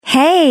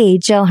Hey,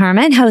 Jill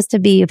Herman, host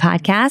of BU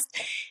Podcast.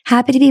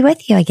 Happy to be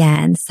with you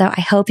again. So I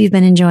hope you've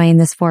been enjoying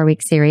this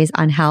 4-week series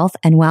on health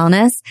and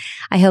wellness.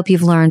 I hope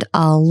you've learned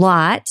a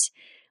lot.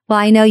 Well,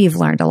 I know you've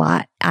learned a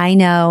lot. I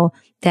know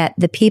that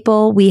the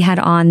people we had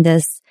on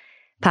this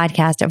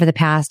podcast over the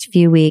past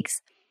few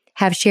weeks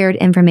have shared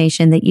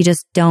information that you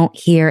just don't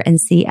hear and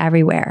see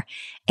everywhere.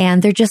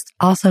 And they're just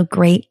also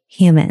great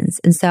humans.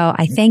 And so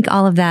I thank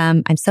all of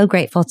them. I'm so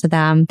grateful to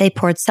them. They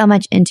poured so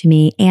much into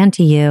me and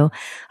to you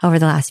over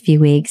the last few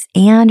weeks.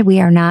 And we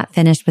are not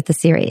finished with the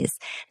series.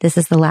 This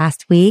is the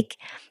last week.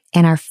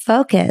 And our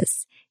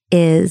focus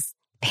is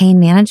pain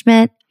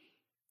management,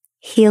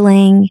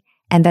 healing,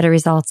 and better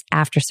results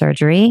after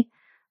surgery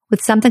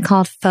with something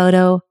called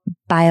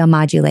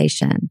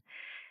photobiomodulation.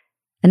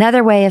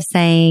 Another way of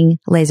saying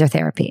laser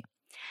therapy.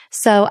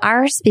 So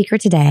our speaker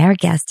today, our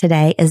guest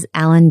today is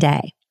Ellen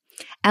Day.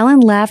 Ellen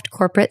left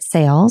corporate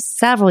sales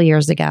several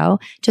years ago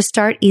to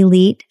start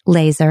Elite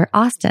Laser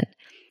Austin,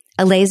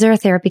 a laser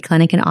therapy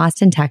clinic in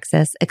Austin,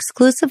 Texas,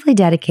 exclusively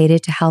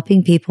dedicated to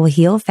helping people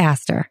heal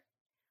faster.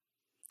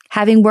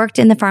 Having worked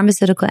in the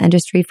pharmaceutical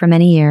industry for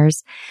many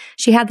years,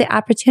 she had the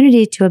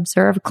opportunity to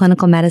observe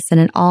clinical medicine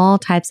in all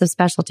types of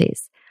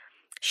specialties.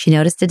 She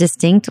noticed a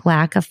distinct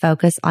lack of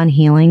focus on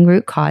healing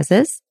root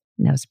causes,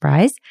 no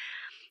surprise,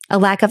 a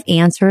lack of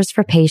answers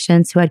for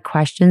patients who had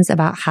questions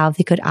about how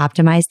they could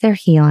optimize their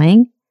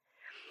healing,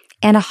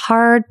 and a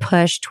hard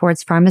push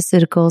towards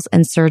pharmaceuticals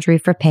and surgery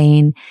for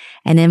pain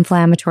and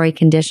inflammatory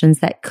conditions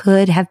that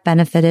could have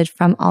benefited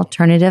from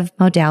alternative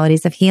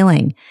modalities of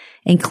healing,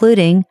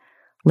 including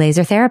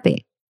laser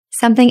therapy.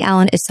 Something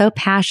Ellen is so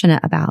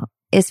passionate about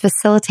is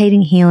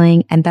facilitating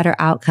healing and better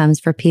outcomes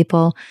for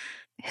people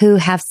who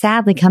have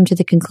sadly come to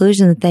the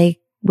conclusion that they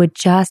would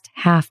just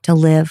have to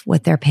live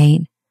with their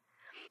pain.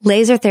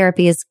 Laser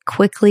therapy is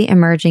quickly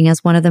emerging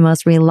as one of the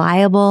most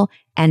reliable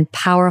and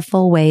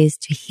powerful ways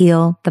to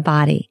heal the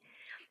body.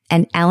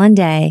 And Ellen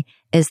Day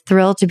is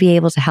thrilled to be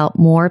able to help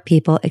more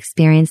people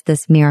experience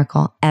this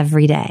miracle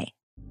every day.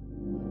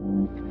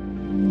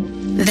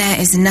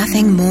 There is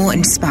nothing more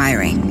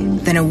inspiring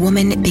than a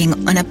woman being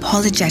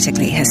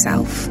unapologetically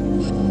herself.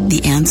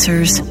 The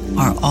answers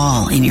are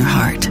all in your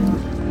heart.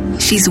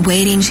 She's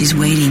waiting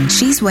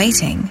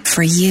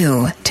for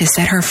you to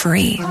set her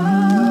free.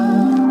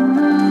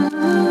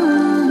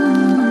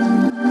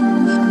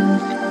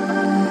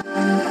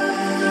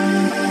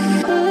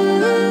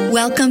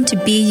 Welcome to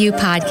BU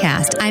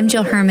Podcast. I'm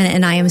Jill Herman,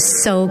 and I am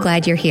so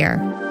glad you're here.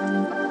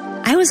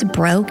 I was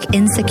broke,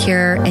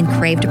 insecure, and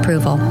craved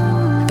approval.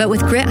 But with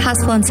grit,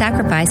 hustle, and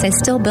sacrifice, I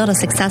still built a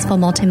successful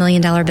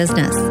multi-million-dollar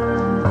business.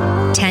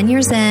 10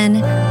 years in,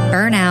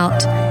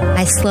 burnout,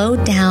 I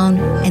slowed down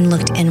and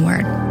looked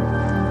inward.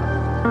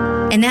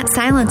 In that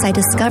silence, I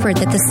discovered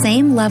that the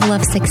same level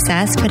of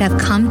success could have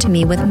come to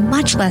me with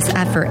much less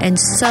effort and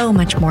so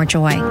much more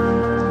joy.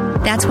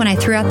 That's when I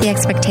threw out the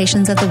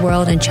expectations of the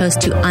world and chose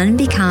to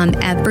unbecome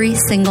every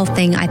single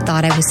thing I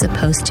thought I was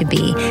supposed to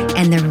be.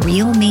 And the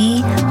real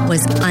me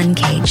was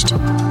uncaged.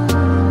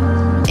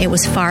 It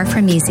was far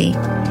from easy.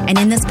 And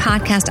in this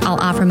podcast, I'll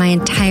offer my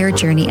entire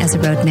journey as a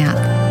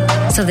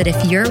roadmap so that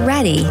if you're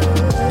ready,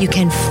 you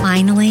can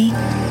finally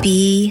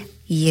be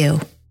you.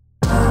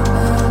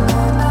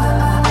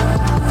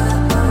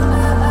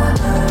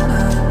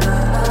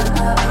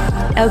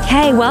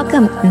 Okay,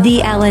 welcome,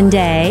 the Ellen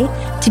Day,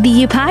 to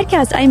BU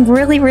Podcast. I'm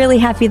really, really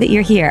happy that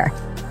you're here.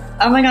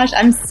 Oh my gosh,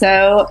 I'm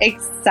so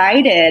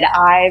excited.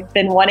 I've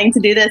been wanting to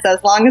do this as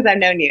long as I've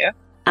known you.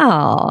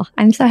 Oh,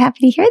 I'm so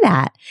happy to hear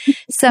that.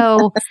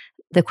 So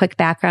the quick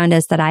background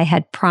is that I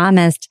had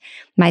promised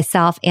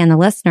myself and the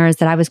listeners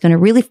that I was going to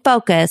really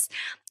focus.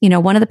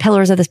 One of the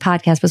pillars of this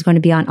podcast was going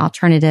to be on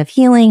alternative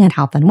healing and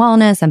health and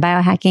wellness and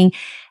biohacking.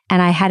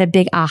 And I had a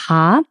big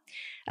aha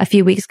a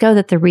few weeks ago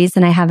that the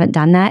reason I haven't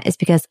done that is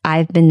because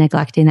I've been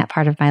neglecting that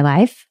part of my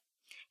life.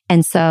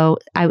 And so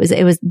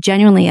it was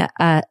genuinely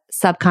a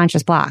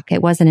subconscious block.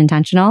 It wasn't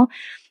intentional,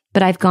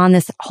 but I've gone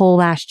this whole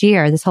last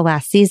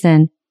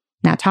season,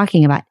 not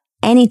talking about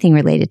anything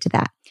related to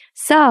that.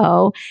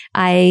 So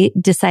I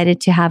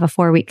decided to have a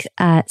 4-week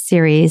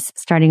series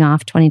starting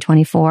off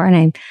 2024. And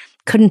I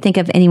couldn't think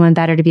of anyone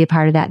better to be a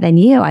part of that than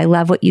you. I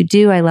love what you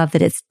do. I love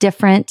that it's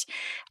different,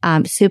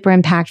 super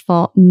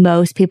impactful.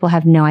 Most people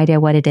have no idea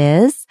what it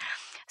is.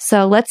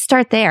 So let's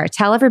start there.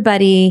 Tell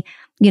everybody,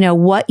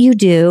 what you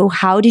do.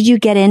 How did you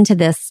get into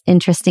this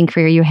interesting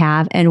career you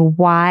have? And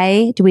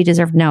why do we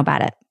deserve to know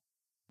about it?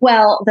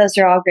 Well, those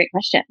are all great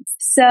questions.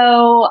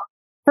 So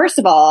first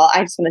of all,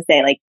 I just want to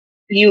say,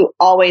 you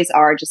always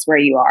are just where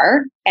you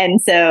are. And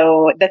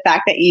so the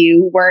fact that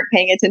you weren't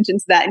paying attention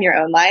to that in your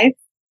own life,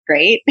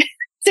 great.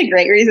 It's a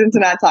great reason to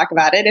not talk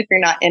about it if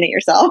you're not in it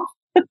yourself.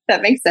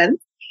 That makes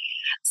sense.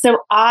 So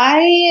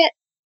I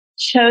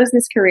chose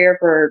this career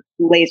for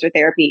laser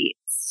therapy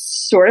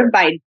sort of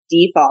by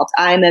default.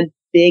 I'm a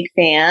big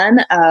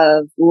fan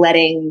of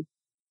letting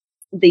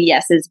the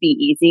yeses be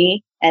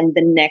easy and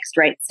the next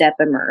right step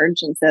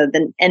emerge. And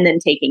then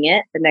taking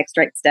it, the next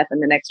right step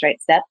and the next right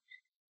step.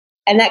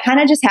 And that kind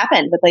of just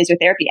happened with laser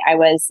therapy. I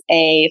was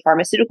a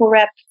pharmaceutical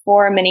rep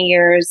for many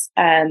years,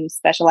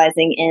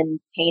 specializing in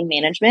pain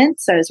management.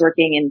 So I was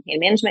working in pain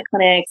management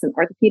clinics and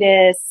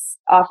orthopedists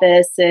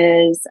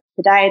offices,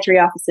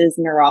 podiatry offices,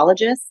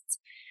 neurologists.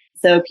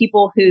 So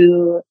people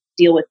who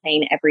deal with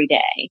pain every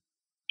day.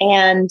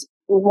 And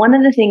one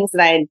of the things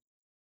that I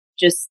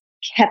just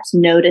kept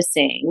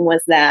noticing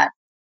was that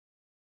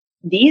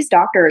these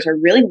doctors are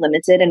really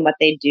limited in what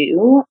they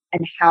do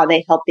and how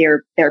they help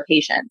their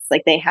patients.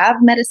 Like they have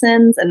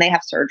medicines and they have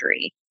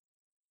surgery.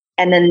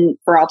 And then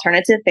for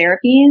alternative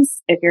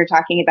therapies, if you're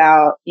talking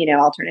about,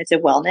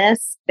 alternative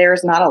wellness,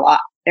 there's not a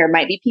lot. There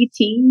might be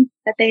PT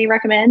that they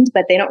recommend,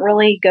 but they don't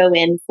really go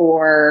in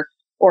for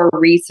or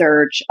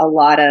research a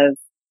lot of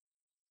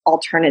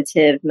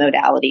alternative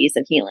modalities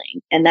of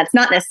healing. And that's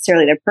not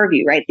necessarily their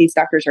purview, right? These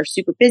doctors are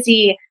super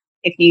busy.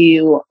 If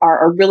you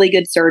are a really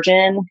good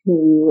surgeon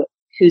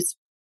whose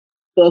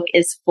book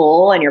is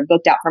full and you're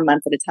booked out for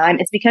months at a time,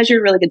 it's because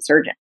you're a really good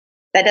surgeon.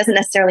 That doesn't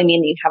necessarily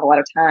mean that you have a lot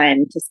of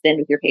time to spend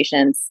with your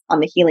patients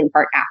on the healing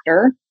part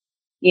after.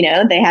 You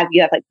have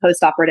like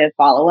post-operative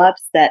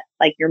follow-ups that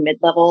like your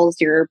mid-levels,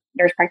 your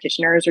nurse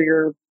practitioners or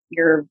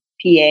your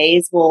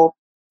PAs will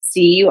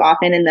see you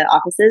often in the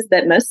offices,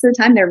 but most of the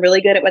time they're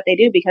really good at what they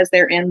do because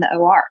they're in the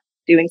OR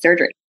doing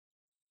surgery.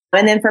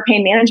 And then for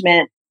pain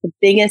management, the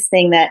biggest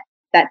thing that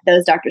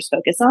those doctors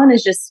focus on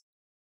is just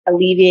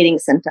alleviating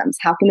symptoms.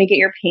 How can we get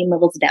your pain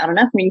levels down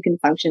enough where you can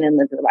function and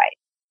live your life?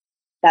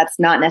 That's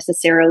not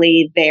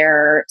necessarily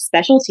their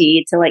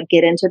specialty to like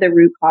get into the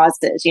root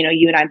causes.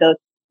 You and I both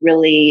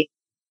really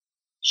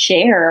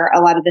share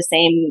a lot of the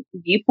same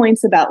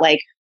viewpoints about like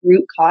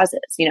root causes.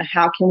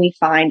 How can we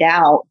find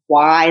out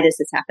why this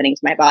is happening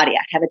to my body?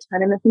 I have a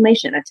ton of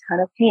inflammation, a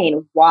ton of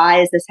pain.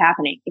 Why is this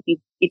happening?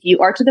 If you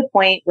are to the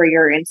point where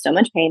you're in so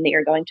much pain that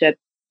you're going to a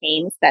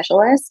pain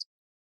specialist,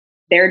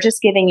 they're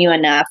just giving you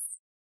enough.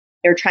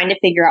 They're trying to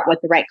figure out what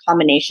the right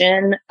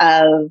combination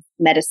of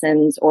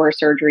medicines or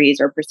surgeries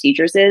or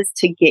procedures is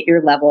to get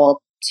your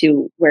level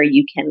to where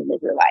you can live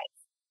your life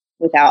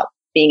without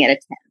being at a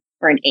 10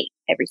 or an 8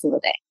 every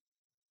single day.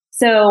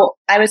 So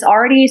I was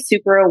already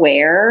super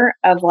aware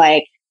of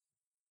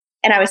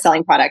and I was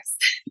selling products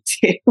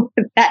too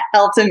that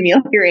helped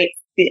ameliorate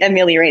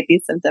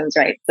these symptoms,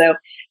 right? So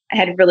I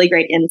had really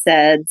great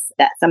NSAIDs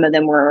that some of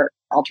them were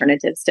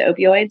alternatives to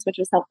opioids, which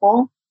was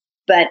helpful.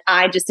 But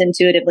I just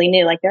intuitively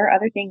knew there are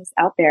other things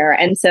out there.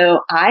 And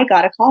so I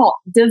got a call,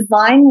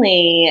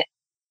 divinely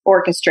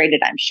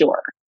orchestrated, I'm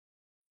sure.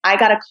 I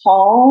got a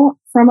call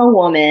from a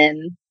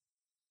woman.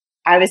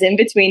 I was in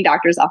between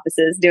doctor's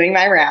offices doing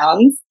my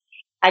rounds.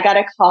 I got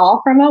a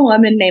call from a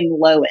woman named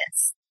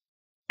Lois.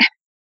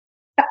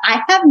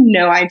 I have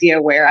no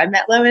idea where I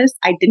met Lois.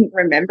 I didn't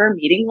remember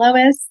meeting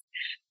Lois.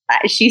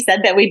 She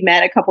said that we'd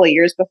met a couple of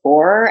years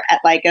before at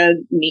a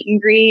meet and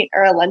greet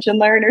or a lunch and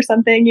learn or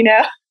something,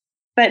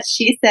 But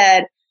she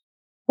said,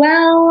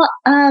 well,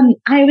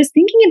 I was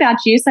thinking about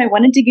you, so I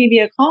wanted to give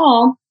you a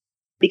call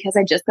because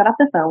I just got off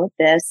the phone with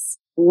this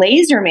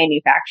laser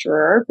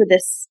manufacturer for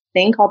this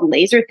thing called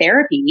laser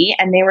therapy,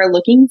 and they were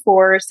looking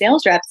for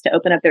sales reps to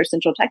open up their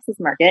Central Texas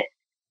market.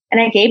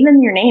 And I gave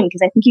them your name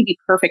because I think you'd be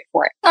perfect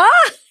for it.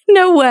 Ah,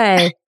 no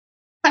way.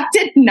 I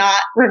did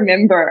not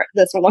remember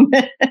this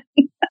woman.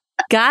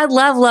 God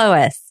love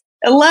Lois.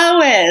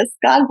 Lois,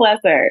 God bless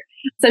her.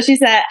 So she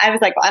said, I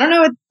was like, well, I don't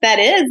know what that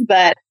is,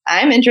 but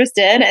I'm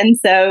interested. And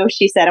so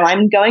she said, oh,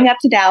 I'm going up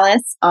to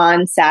Dallas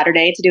on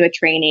Saturday to do a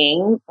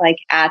training,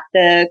 at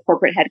the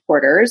corporate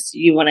headquarters.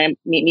 You want to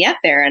meet me up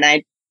there? And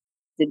I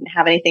didn't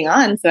have anything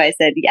on. So I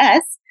said,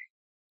 yes.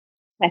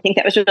 I think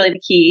that was really the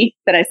key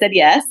that I said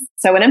yes.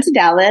 So I went up to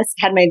Dallas,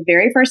 had my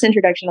very first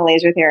introduction to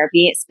laser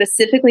therapy,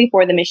 specifically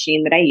for the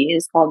machine that I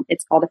use.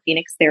 It's called a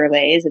Phoenix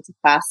Theralaser. It's a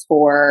class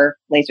 4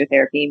 laser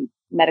therapy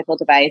medical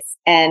device,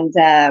 and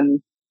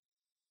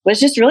was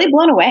just really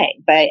blown away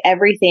by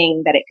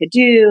everything that it could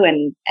do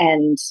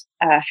and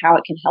how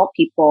it can help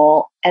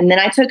people. And then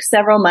I took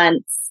several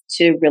months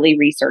to really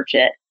research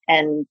it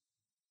and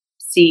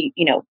see,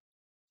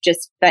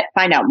 just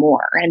find out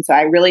more. And so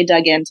I really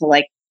dug into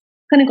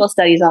clinical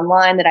studies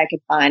online that I could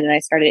find, and I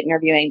started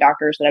interviewing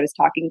doctors that I was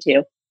talking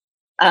to.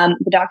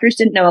 The doctors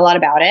didn't know a lot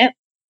about it.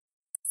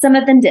 Some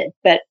of them did,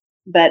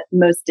 but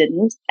most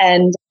didn't.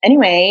 And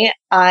anyway,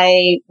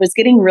 I was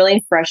getting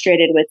really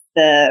frustrated with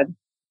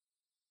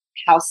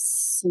how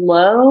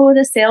slow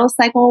the sales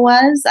cycle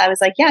was. I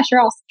was like, yeah,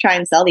 sure, I'll try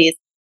and sell these.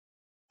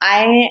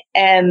 I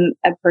am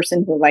a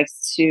person who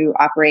likes to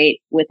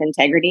operate with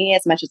integrity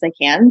as much as I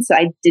can. So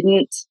I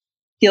didn't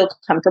feel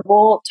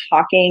comfortable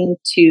talking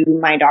to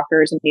my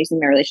doctors and using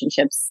my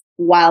relationships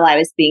while I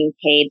was being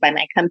paid by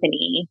my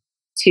company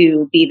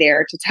to be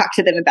there to talk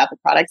to them about the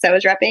products I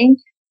was repping.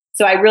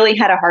 So I really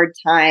had a hard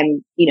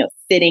time,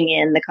 fitting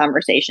in the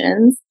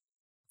conversations.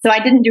 So I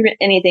didn't do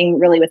anything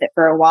really with it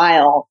for a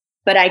while,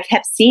 but I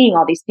kept seeing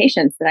all these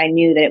patients that I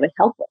knew that it would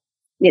help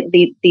with,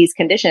 these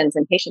conditions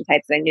and patient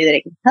types that I knew that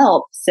it could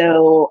help.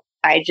 So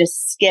I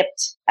just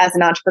skipped as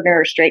an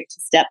entrepreneur straight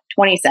to step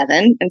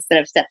 27 instead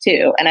of step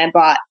 2. And I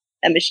bought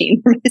a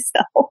machine for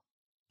myself.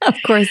 Of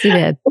course you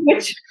did.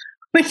 which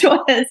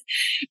was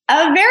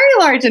a very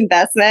large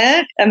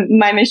investment.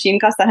 My machine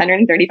cost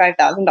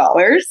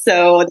 $135,000.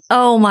 So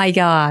oh my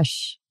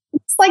gosh.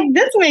 it's like,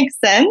 this makes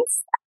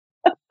sense.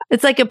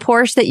 It's like a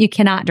Porsche that you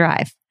cannot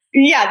drive.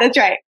 Yeah, that's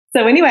right.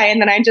 So anyway,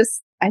 and then I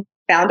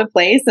found a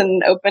place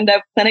and opened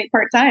up clinic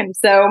part-time.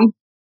 So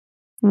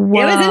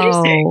Whoa. It was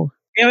interesting.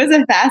 It was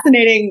a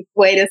fascinating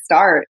way to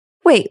start.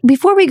 Wait,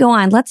 before we go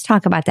on, let's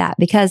talk about that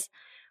because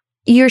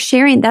you're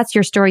sharing, that's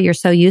your story. You're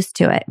so used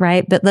to it,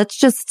 right? But let's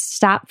just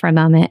stop for a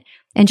moment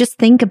and just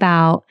think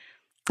about,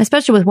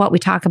 especially with what we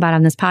talk about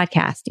on this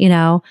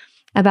podcast,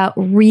 about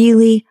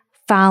really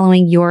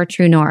following your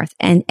true north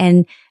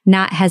and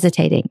not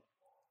hesitating,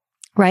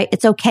 right?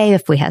 It's okay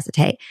if we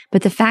hesitate,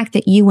 but the fact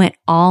that you went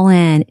all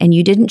in and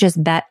you didn't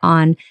just bet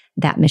on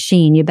that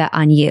machine, you bet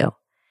on you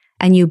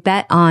and you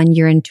bet on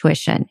your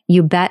intuition.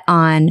 You bet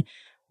on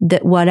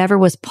that whatever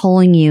was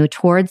pulling you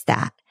towards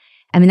that.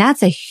 I mean,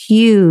 that's a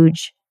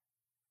huge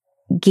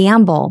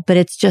gamble, but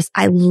it's just,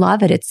 I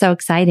love it. It's so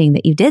exciting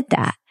that you did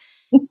that.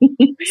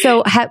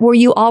 So were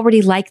you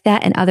already like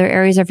that in other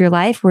areas of your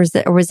life? Or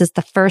was this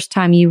the first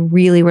time you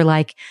really were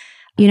like,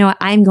 you know what,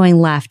 I'm going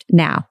left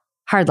now,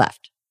 hard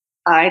left?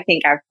 I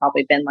think I've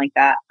probably been like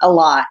that a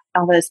lot.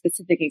 Although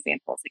specific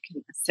examples, I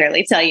couldn't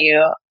necessarily tell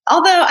you.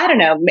 Although, I don't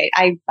know,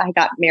 I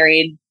got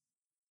married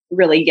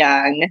really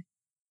young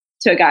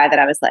to a guy that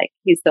I was like,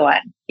 he's the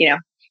one,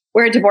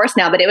 We're divorced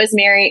now, but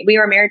we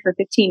were married for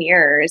 15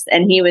 years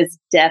and he was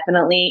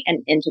definitely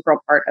an integral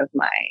part of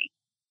my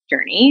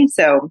journey.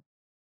 So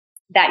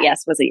that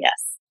yes was a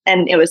yes.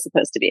 And it was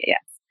supposed to be a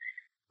yes.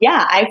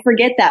 Yeah, I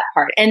forget that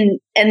part. And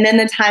then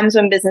the times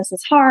when business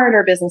is hard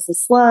or business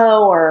is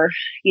slow or,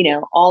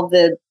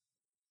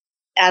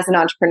 as an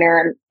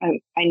entrepreneur,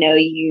 I know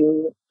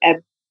you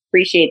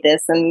appreciate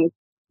this and,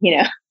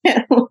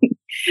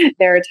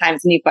 there are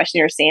times when you question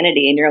your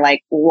sanity and you're like,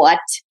 what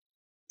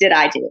did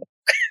I do?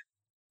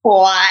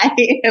 Why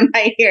am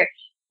I here?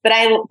 But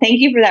I thank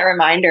you for that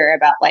reminder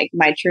about like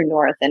my true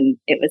north. And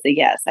it was a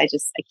yes. I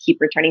keep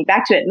returning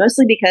back to it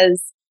mostly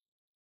because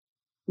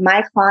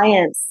my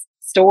clients'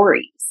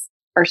 stories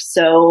are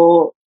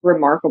so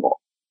remarkable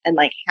and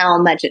like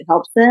how much it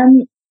helps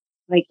them.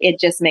 Like it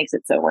just makes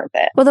it so worth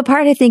it. Well, the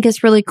part I think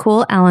is really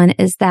cool, Ellen,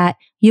 is that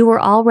you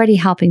were already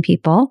helping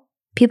people.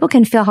 People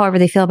can feel however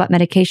they feel about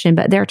medication,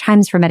 but there are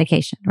times for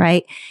medication,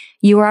 right?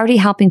 You were already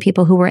helping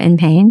people who were in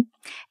pain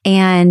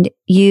and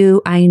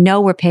I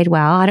know were paid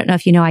well. I don't know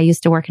if you know, I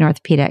used to work in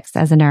orthopedics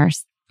as a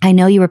nurse. I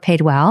know you were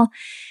paid well.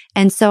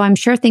 And so I'm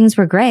sure things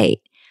were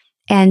great.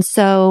 And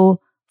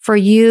so for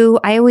you,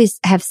 I always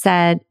have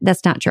said,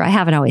 that's not true. I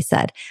haven't always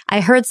said.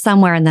 I heard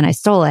somewhere and then I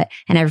stole it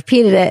and I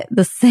repeated it,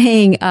 the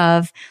saying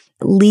of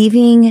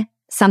leaving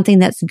something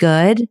that's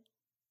good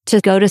to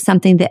go to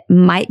something that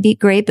might be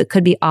great, but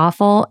could be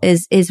awful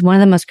is one of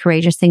the most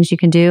courageous things you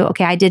can do.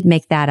 Okay. I did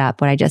make that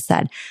up, what I just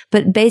said,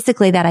 but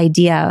basically that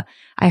idea,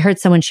 I heard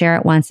someone share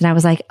it once and I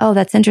was like, oh,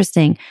 that's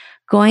interesting.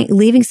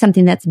 Leaving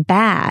something that's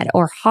bad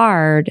or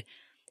hard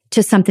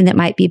to something that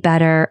might be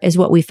better is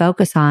what we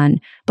focus on.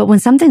 But when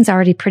something's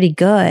already pretty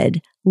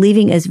good,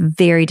 leaving is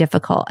very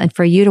difficult. And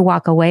for you to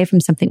walk away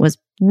from something that was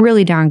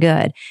really darn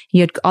good,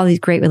 you had all these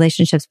great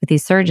relationships with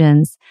these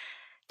surgeons,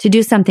 to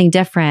do something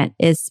different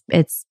it's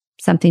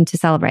something to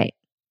celebrate.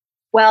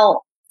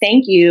 Well,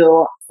 thank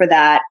you for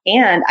that.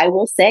 And I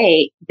will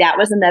say that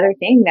was another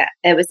thing that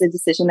it was a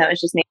decision that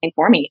was just made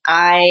for me.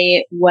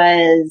 Our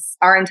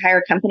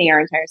entire company, our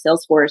entire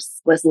sales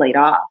force was laid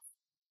off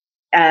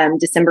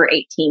December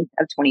 18th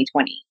of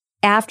 2020.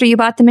 After you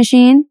bought the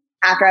machine?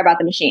 After I bought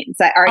the machine.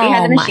 So I already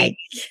had the machine.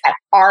 I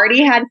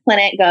already had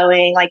clinic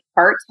going like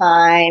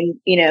part-time,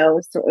 so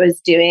it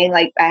was doing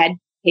like I had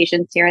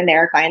patients here and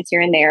there, clients here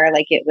and there.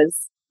 Like it was,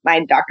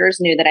 my doctors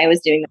knew that I was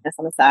doing this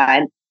on the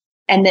side.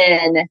 And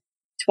then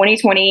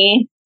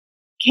 2020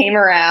 came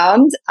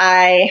around.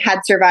 I had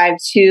survived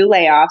 2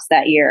 layoffs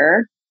that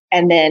year.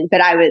 And then, but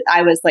I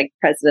was like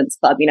President's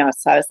Club,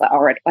 so I was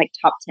already like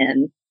top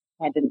 10.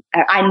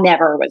 I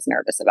never was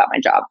nervous about my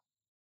job.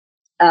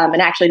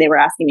 And actually they were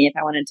asking me if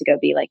I wanted to go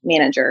be like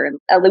manager in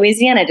a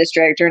Louisiana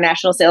district or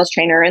national sales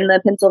trainer in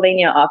the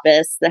Pennsylvania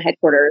office, the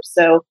headquarters.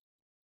 So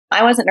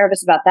I wasn't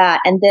nervous about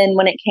that. And then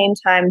when it came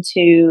time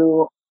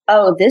to,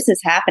 oh, this is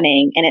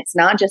happening and it's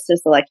not just a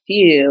select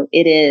few,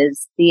 it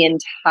is the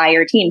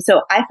entire team.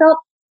 So I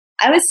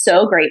was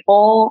so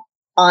grateful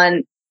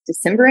on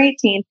December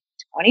 18th,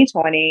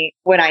 2020,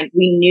 when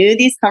we knew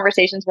these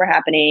conversations were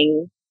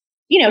happening,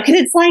 because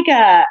it's like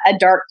a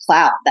dark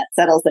cloud that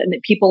settles and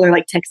that people are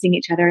like texting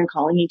each other and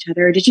calling each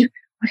other. Oh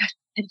my gosh,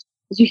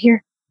 did you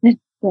hear?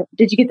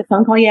 Did you get the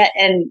phone call yet?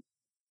 And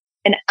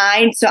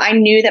so I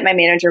knew that my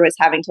manager was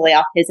having to lay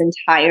off his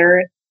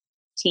entire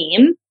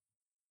team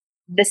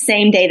the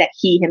same day that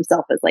he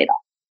himself was laid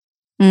off.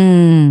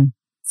 Mm.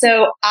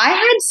 So I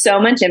had so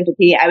much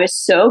empathy. I was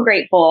so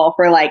grateful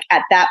for like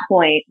at that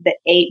point, the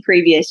 8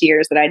 previous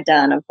years that I'd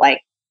done of like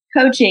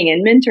coaching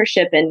and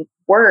mentorship and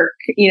work,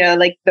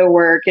 like the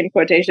work in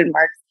quotation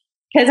marks,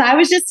 because I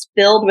was just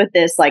filled with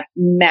this like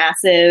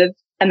massive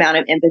amount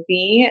of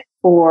empathy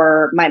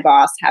for my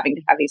boss having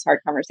to have these hard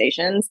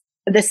conversations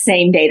the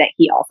same day that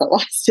he also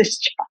lost his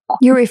job.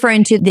 You're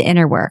referring to the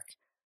inner work,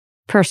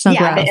 personal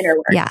growth. The inner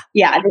work. Yeah.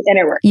 Yeah, the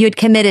inner work. You had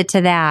committed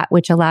to that,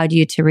 which allowed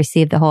you to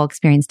receive the whole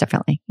experience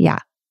differently. Yeah.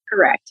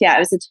 Correct. Yeah, it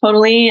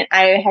was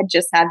I had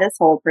just had this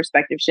whole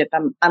perspective shift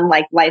on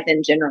like life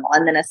in general.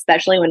 And then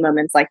especially when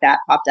moments like that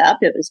popped up,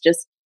 it was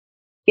just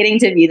getting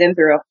to view them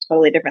through a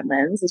totally different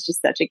lens. It's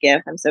just such a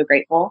gift. I'm so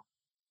grateful.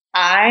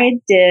 I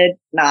did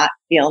not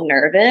feel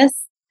nervous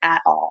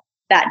at all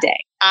that day.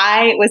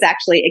 I was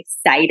actually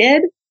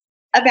excited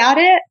about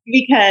it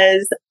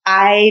because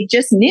I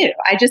just knew.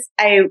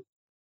 I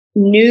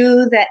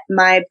knew that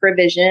my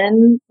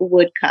provision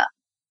would come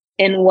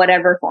in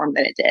whatever form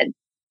that it did.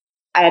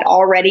 I had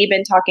already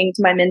been talking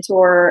to my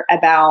mentor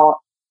about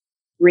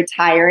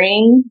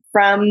retiring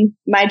from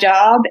my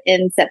job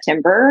in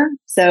September.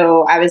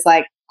 So I was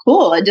like,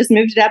 cool. It just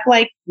moved it up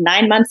like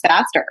 9 months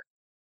faster.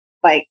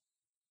 Like,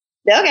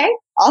 okay,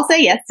 I'll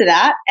say yes to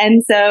that.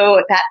 And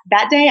so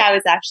that day I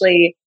was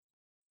actually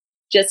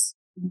just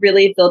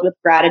really filled with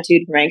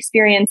gratitude for my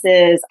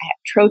experiences. I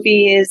have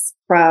trophies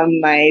from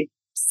my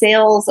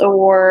sales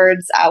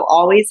awards. I'll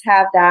always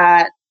have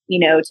that,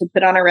 to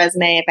put on a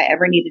resume if I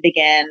ever need it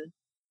again.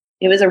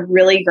 It was a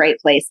really great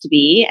place to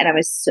be. And I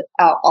was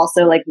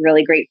also like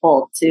really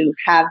grateful to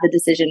have the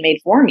decision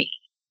made for me.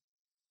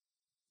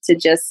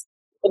 It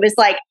was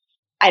like,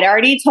 I'd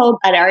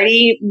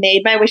already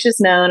made my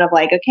wishes known of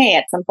like, okay,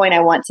 at some point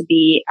I want to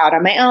be out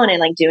on my own and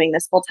like doing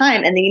this full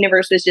time. And the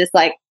universe was just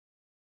like,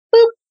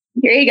 boop,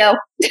 here you go.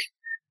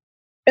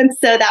 And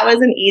so that was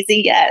an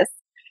easy yes.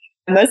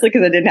 Mostly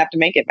because I didn't have to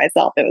make it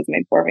myself. It was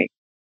made for me.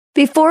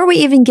 Before we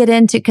even get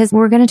into, because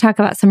we're going to talk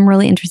about some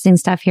really interesting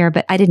stuff here,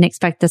 but I didn't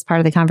expect this part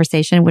of the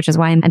conversation, which is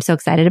why I'm so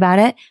excited about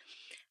it.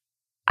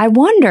 I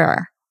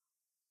wonder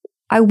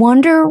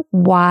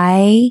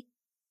why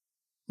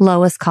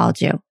Lois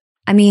called you.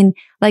 I mean,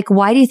 like,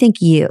 why do you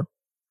think you?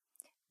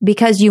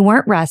 Because you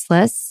weren't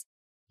restless.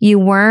 You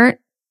weren't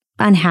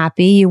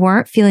unhappy. You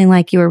weren't feeling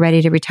like you were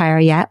ready to retire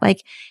yet.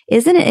 Like,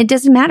 it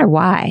doesn't matter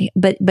why,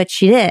 but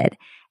she did.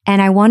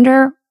 And I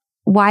wonder,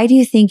 why do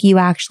you think you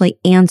actually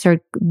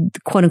answered,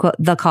 quote unquote,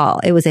 the call?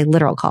 It was a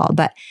literal call,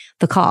 but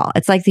the call.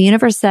 It's like the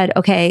universe said,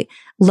 okay,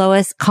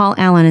 Lois, call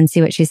Ellen and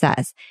see what she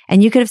says.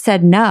 And you could have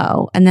said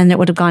no, and then it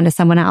would have gone to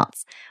someone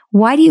else.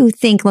 Why do you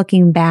think,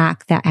 looking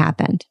back, that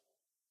happened?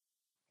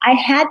 I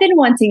had been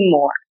wanting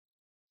more.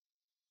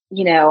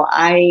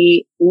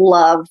 I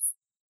love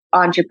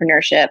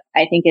entrepreneurship.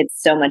 I think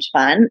it's so much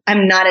fun.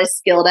 I'm not as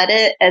skilled at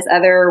it as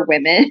other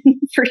women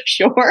for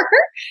sure,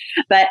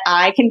 but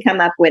I can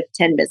come up with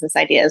 10 business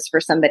ideas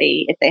for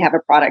somebody if they have a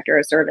product or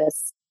a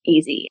service.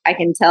 Easy. I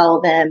can tell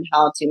them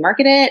how to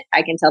market it.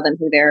 I can tell them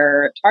who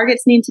their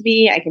targets need to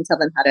be. I can tell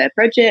them how to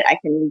approach it. I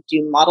can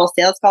do model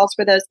sales calls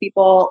for those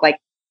people. Like,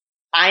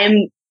 I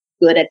am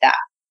good at that.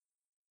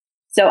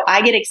 So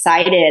I get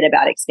excited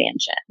about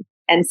expansion.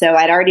 And so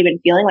I'd already been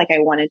feeling like I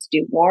wanted to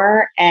do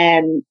more.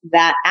 And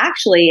that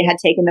actually had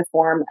taken the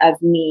form of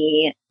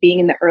me being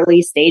in the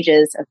early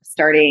stages of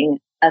starting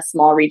a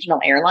small regional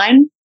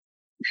airline.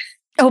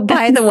 Oh,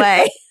 by the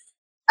way.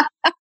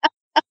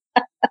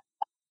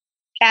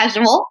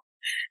 Casual.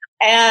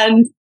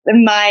 And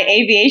my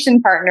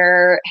aviation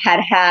partner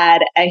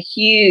had a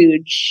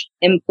huge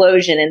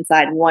implosion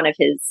inside one of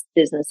his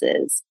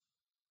businesses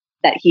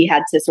that he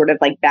had to sort of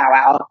like bow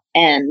out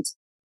and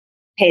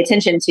pay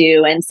attention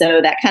to. And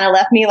so that kind of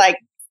left me like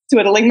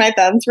twiddling my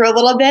thumbs for a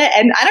little bit.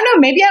 And I don't know,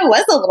 maybe I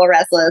was a little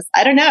restless.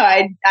 I don't know.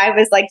 I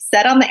was like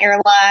set on the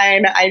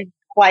airline.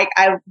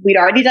 We'd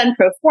already done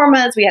pro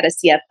formas. We had a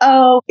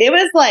CFO. It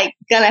was like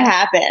gonna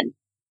happen.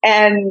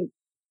 And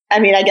I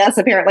mean, I guess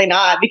apparently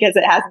not because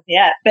it hasn't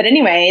yet. But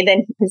anyway,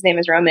 then his name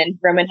is Roman.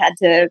 Roman had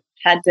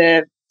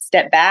to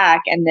step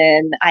back. And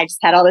then I just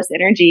had all this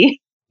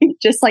energy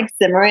just like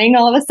simmering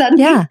all of a sudden.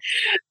 Yeah.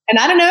 And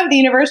I don't know if the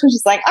universe was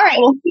just like, all right,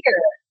 well, here.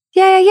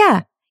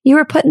 Yeah. You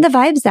were putting the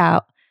vibes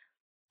out.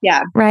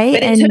 Yeah. Right.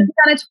 But it took me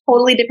on a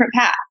totally different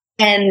path.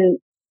 And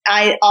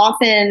I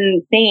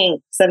often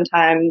think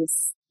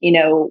sometimes,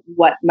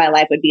 what my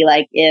life would be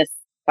like if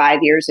 5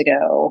 years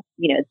ago,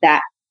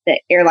 that the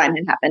airline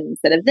had happened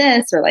instead of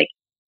this, or like,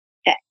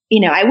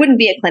 I wouldn't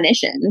be a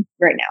clinician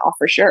right now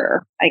for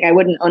sure. Like I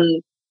wouldn't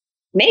own,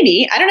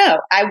 maybe, I don't know.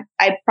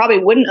 I probably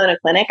wouldn't own a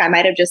clinic. I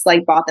might have just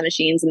like bought the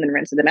machines and then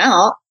rented them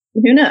out.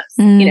 Who knows,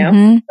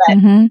 But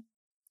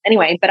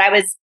anyway, but I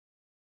was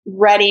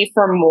ready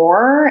for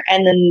more.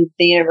 And then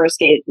the universe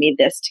gave me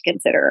this to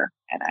consider.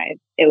 And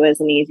it was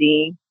an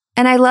easy.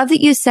 And I love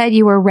that you said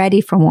you were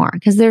ready for more,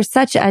 because there's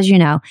such, as you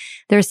know,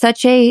 there's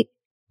such an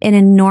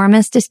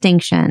enormous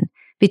distinction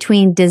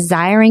between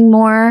desiring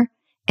more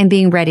and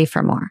being ready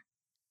for more.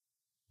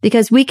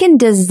 Because we can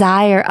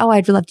desire, oh,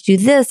 I'd love to do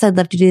this. I'd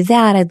love to do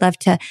that. I'd love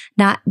to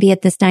not be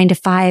at this 9 to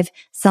 5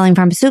 selling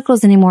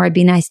pharmaceuticals anymore. It'd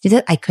be nice to do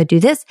this. I could do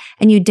this.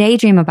 And you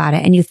daydream about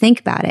it and you think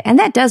about it. And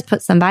that does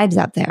put some vibes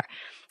out there.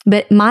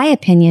 But my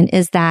opinion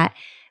is that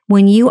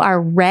when you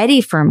are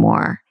ready for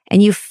more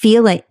and you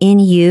feel it in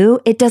you,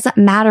 it doesn't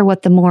matter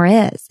what the more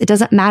is. It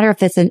doesn't matter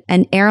if it's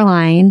an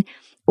airline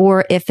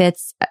or if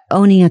it's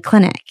owning a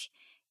clinic.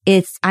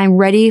 I'm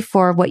ready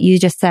for what you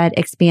just said,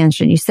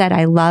 expansion. You said,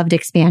 I loved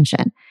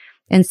expansion.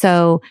 And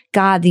so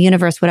God, the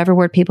universe, whatever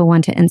word people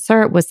want to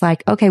insert was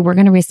like, okay, we're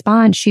going to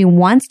respond. She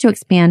wants to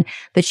expand,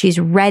 but she's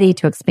ready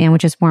to expand,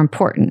 which is more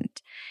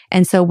important.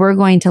 And so we're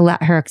going to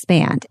let her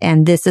expand.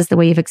 And this is the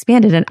way you've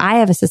expanded. And I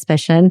have a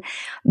suspicion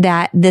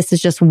that this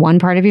is just one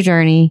part of your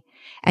journey,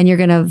 and you're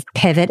going to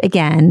pivot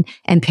again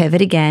and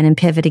pivot again and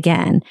pivot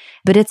again.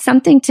 But it's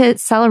something to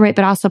celebrate,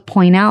 but also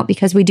point out,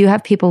 because we do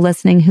have people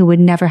listening who would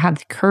never have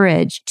the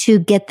courage to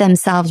get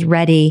themselves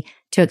ready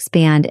to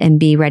expand and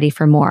be ready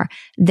for more.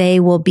 They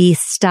will be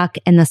stuck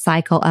in the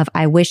cycle of,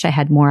 I wish I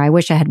had more. I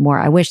wish I had more.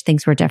 I wish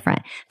things were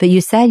different. But you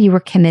said you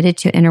were committed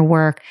to inner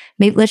work.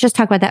 Maybe let's just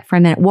talk about that for a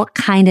minute. What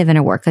kind of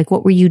inner work? Like,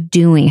 what were you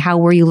doing? How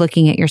were you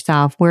looking at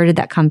yourself? Where did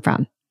that come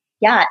from?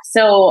 Yeah.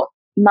 So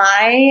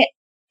my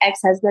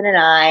ex-husband and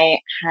I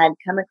had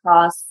come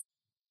across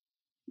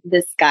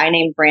this guy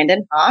named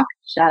Brandon Hawk.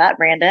 Shout out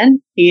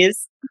Brandon.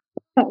 He's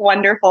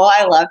wonderful.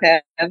 I love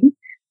him.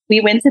 We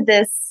went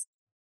to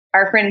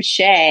our friend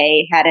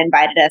Shay had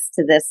invited us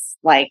to this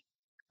like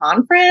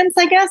conference,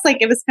 I guess. Like,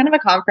 it was kind of a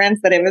conference,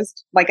 but it was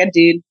like a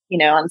dude,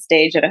 on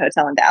stage at a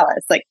hotel in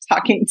Dallas, like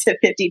talking to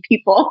 50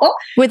 people.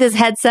 With his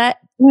headset?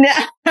 No,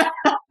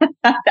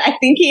 I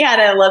think he had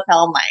a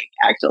lapel mic,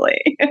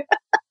 actually.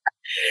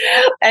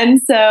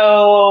 And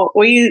so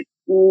we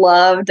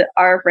loved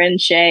our friend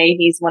Shay.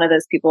 He's one of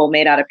those people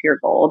made out of pure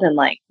gold, and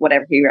like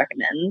whatever he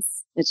recommends,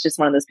 it's just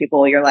one of those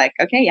people you're like,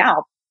 okay, yeah,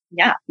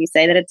 you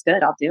say that it's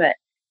good, I'll do it.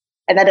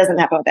 And that doesn't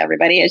happen with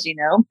everybody, as you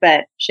know,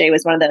 but Shay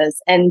was one of those.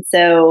 And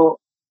so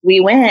we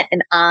went,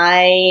 and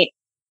I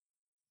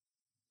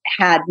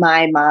had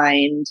my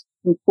mind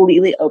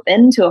completely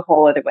open to a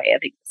whole other way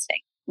of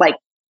existing. Like,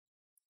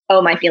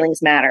 oh, my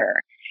feelings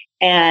matter.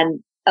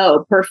 And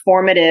oh,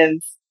 performative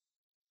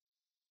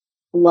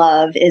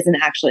love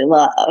isn't actually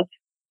love.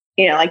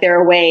 Like there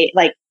are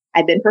like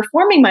I've been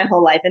performing my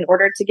whole life in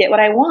order to get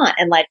what I want.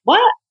 And like, what?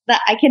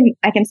 That I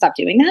can stop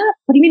doing that?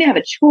 What do you mean I have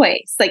a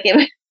choice? Like,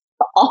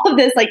 all of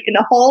this, like in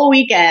a whole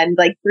weekend,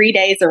 like 3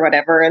 days or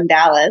whatever in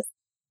Dallas,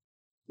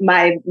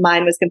 my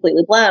mind was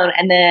completely blown.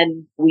 And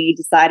then we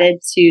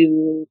decided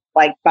to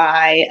like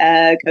buy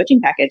a coaching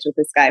package with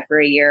this guy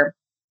for a year,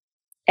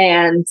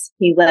 and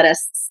he let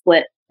us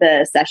split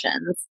the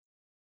sessions.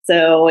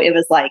 So it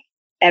was like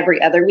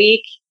every other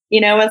week,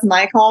 was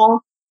my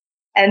call.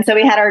 And so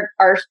we had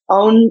our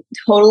own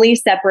totally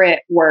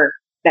separate work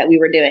that we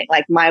were doing.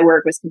 Like, my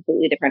work was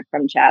completely different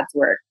from Chad's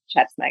work.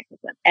 Chad's my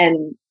husband.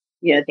 And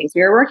things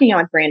we were working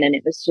on with Brandon,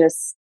 it was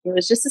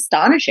just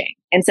astonishing.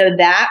 And so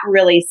that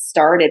really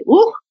started,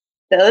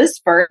 those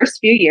first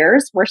few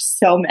years were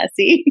so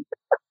messy.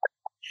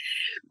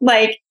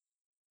 Like,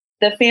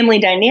 the family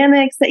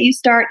dynamics that you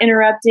start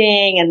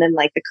interrupting, and then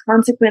like the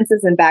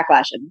consequences and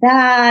backlash of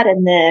that.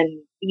 And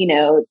then,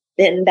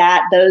 then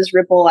those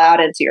ripple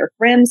out into your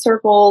friend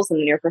circles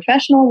and your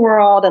professional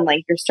world. And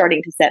like, you're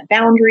starting to set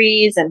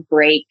boundaries and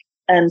break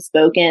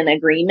unspoken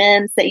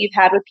agreements that you've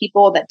had with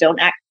people that don't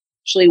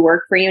actually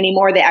work for you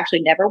anymore. They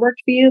actually never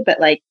worked for you, but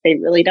like they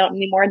really don't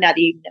anymore now that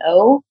you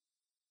know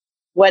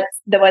what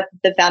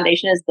the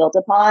foundation is built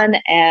upon.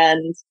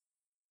 And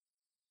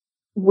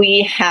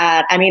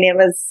it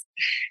was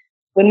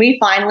when we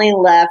finally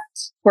left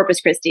Corpus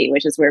Christi,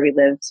 which is where we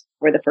lived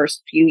for the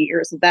first few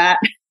years of that.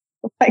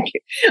 Like,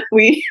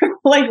 we were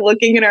like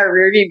looking in our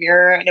rearview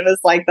mirror, and it was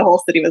like the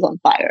whole city was on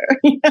fire,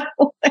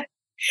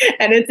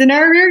 and it's in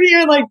our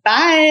rearview, like,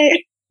 bye,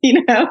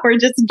 we're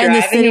just driving.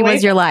 And the city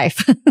was your life.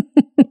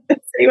 The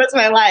city was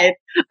my life.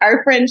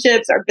 Our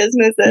friendships, our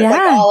businesses,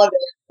 like all of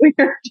it.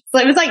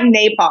 It was like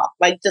napalm,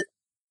 like just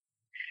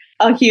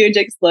a huge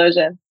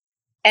explosion.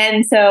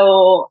 And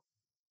so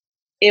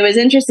it was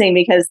interesting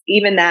because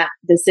even that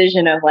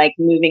decision of like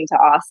moving to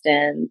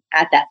Austin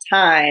at that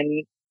time,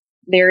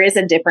 there is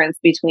a difference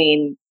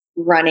between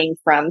running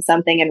from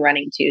something and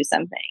running to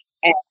something.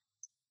 And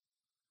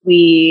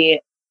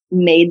we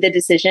made the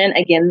decision,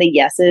 again, the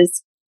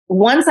yeses.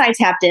 Once I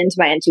tapped into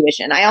my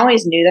intuition, I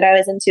always knew that I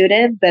was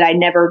intuitive, but I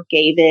never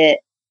gave it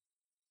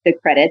the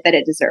credit that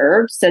it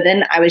deserved. So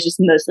then I was just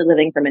mostly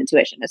living from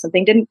intuition. If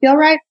something didn't feel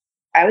right,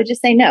 I would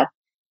just say no.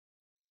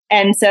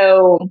 And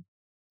so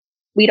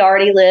we'd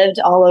already lived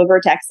all over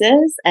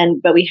Texas,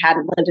 but we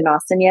hadn't lived in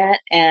Austin yet.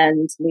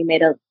 And we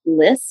made a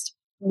list.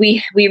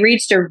 We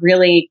reached a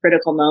really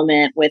critical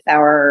moment with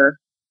our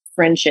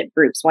friendship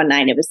groups one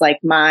night. It was like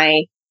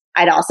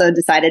I'd also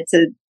decided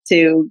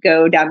to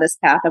go down this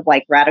path of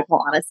like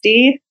radical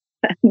honesty.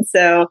 And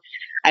so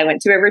I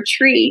went to a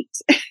retreat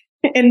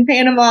in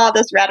Panama,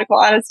 this radical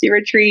honesty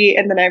retreat.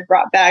 And then I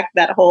brought back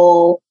that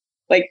whole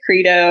like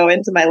credo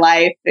into my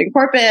life in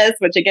Corpus,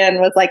 which again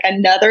was like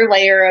another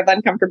layer of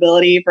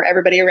uncomfortability for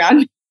everybody around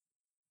me.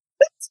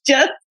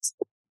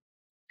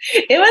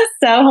 It was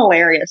so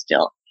hilarious,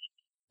 Jill.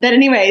 But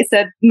anyway,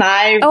 so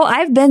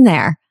I've been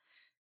there.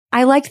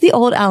 I liked the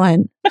old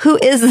Ellen. Who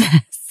is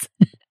this?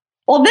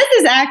 Well, this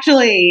is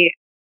actually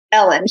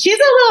Ellen. She's a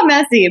little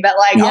messy, but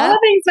like all the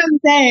things I'm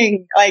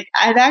saying, like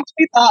I've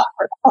actually thought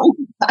for a long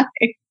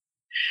time.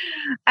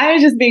 I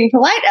was just being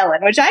polite,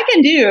 Ellen, which I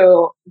can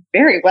do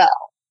very well,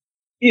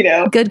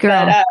 Good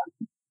girl. But,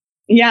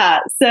 yeah.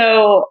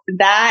 So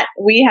that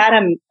we had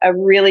a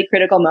really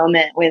critical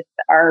moment with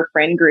our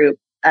friend group,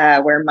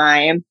 where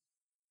my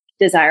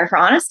desire for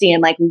honesty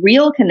and like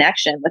real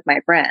connection with my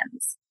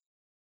friends,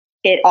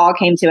 it all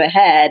came to a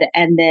head.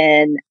 And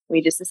then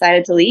we just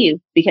decided to leave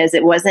because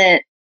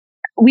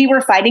we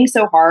were fighting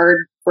so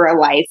hard for a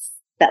life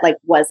that like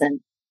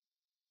wasn't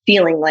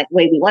feeling like the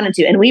way we wanted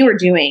to. And we were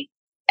doing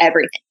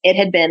everything. It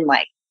had been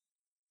like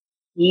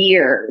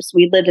years.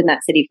 We'd lived in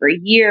that city for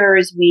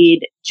years.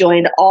 We'd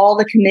joined all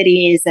the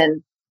committees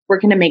and we're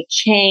going to make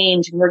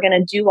change and we're going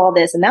to do all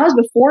this. And that was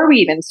before we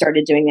even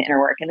started doing the inner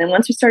work. And then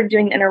once we started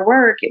doing the inner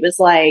work, it was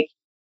like,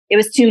 it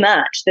was too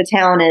much. The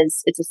town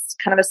it's a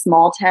kind of a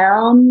small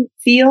town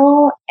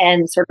feel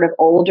and sort of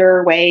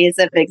older ways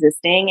of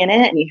existing in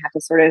it. And you have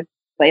to sort of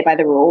play by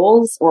the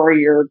rules or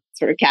you're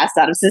sort of cast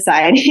out of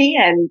society.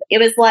 And it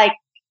was like,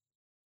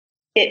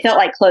 it felt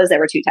like clothes that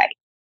were too tight.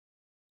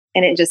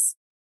 And it just,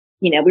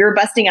 we were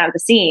busting out of the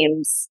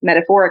seams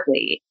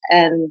metaphorically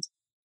and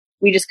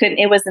we just couldn't,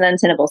 it was an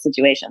untenable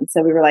situation.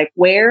 So we were like,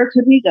 where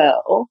could we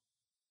go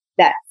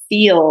that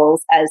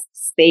feels as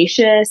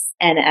spacious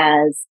and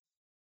as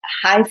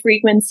high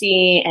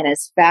frequency and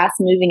as fast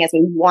moving as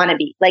we want to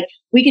be? Like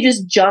we could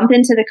just jump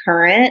into the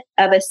current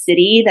of a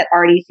city that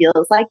already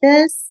feels like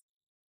this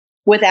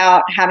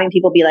without having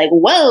people be like,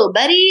 whoa,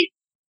 buddy,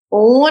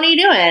 what are you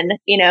doing?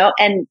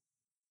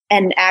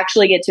 And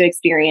actually get to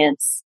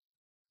experience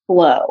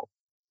flow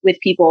with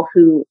people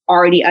who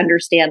already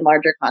understand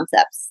larger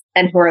concepts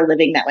and who are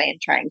living that way and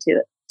trying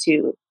to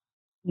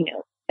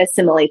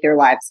assimilate their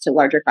lives to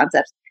larger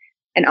concepts.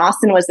 And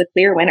Austin was the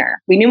clear winner.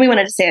 We knew we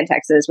wanted to stay in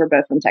Texas. We're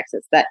both from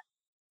Texas, but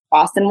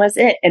Austin was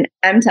it. And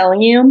I'm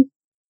telling you,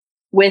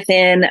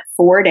 within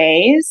 4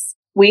 days,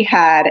 we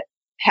had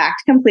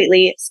packed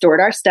completely, stored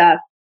our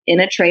stuff in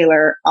a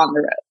trailer on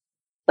the road.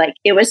 Like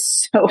it was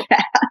so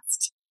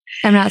fast.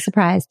 I'm not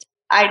surprised.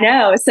 I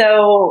know.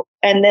 So,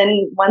 and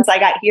then once I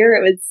got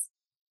here,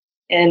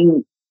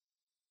 and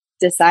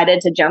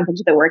decided to jump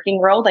into the working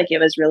world. Like it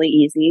was really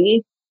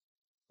easy,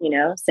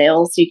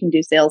 sales, you can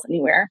do sales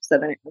anywhere. So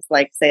then it was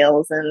like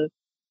sales and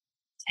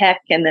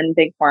tech and then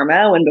big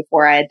pharma when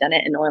before I had done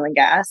it in oil and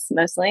gas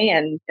mostly.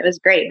 And it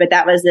was great, but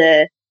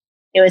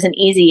it was an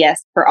easy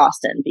yes for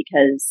Austin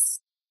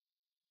because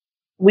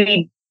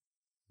we'd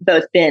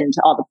both been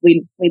to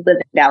we lived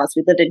in Dallas,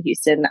 we lived in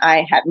Houston.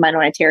 I had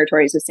my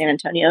territories with San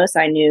Antonio. So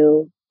I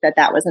knew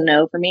that was a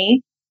no for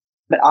me.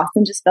 But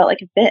Austin just felt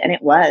like a fit, and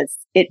it was.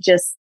 It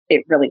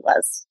really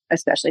was,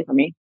 especially for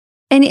me.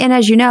 And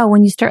as you know,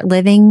 when you start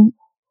living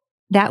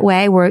that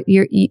way, where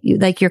you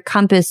like your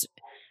compass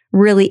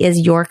really is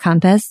your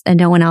compass and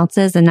no one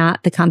else's, and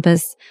not the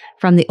compass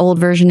from the old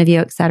version of you,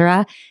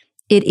 etc.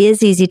 It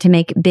is easy to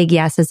make big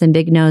yeses and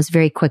big nos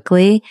very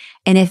quickly.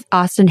 And if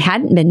Austin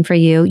hadn't been for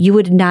you, you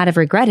would not have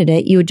regretted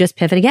it. You would just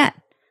pivot again.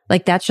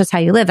 Like that's just how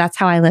you live. That's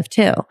how I live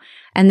too.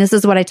 And this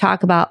is what I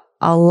talk about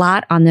a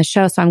lot on this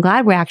show. So I'm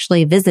glad we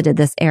actually visited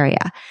this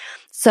area.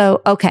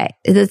 So, okay,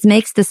 this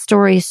makes the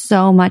story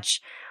so much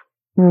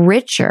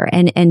richer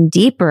and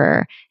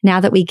deeper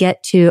now that we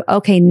get to,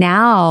 okay,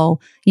 now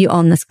you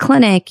own this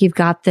clinic. You've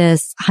got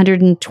this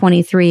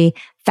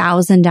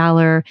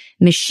 $123,000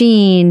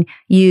 machine.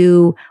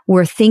 You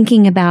were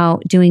thinking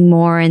about doing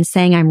more and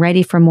saying, I'm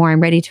ready for more.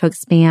 I'm ready to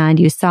expand.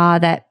 You saw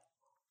that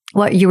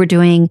what you were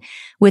doing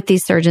with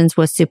these surgeons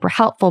was super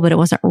helpful, but it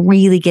wasn't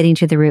really getting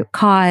to the root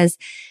cause.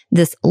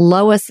 This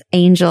Lois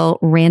angel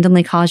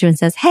randomly calls you and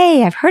says,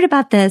 hey, I've heard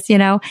about this,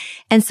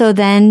 And so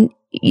then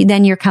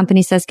your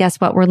company says, guess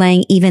what? We're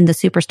laying even the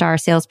superstar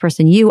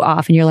salesperson you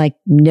off. And you're like,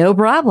 no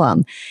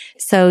problem.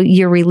 So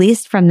you're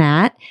released from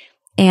that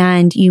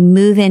and you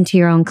move into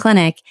your own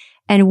clinic.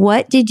 And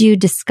what did you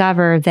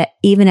discover that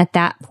even at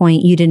that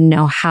point, you didn't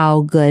know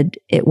how good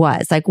it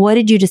was? Like, what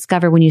did you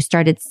discover when you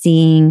started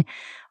seeing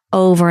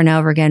over and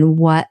over again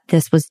what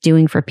this was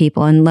doing for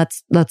people? And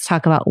let's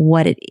talk about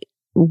what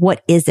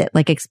is it?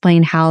 Like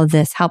explain how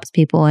this helps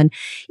people. And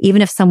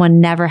even if someone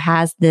never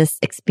has this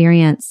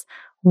experience,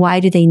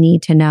 why do they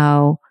need to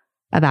know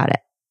about it?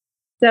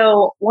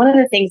 So one of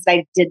the things that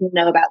I didn't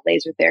know about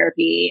laser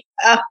therapy,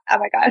 oh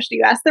my gosh,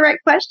 you asked the right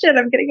question.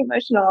 I'm getting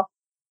emotional.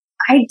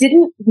 I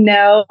didn't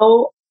know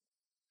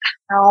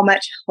how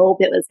much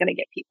hope it was going to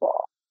get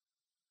people.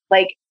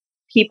 Like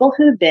people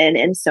who've been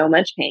in so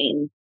much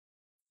pain,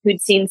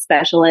 who'd seen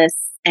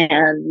specialists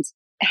and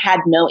had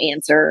no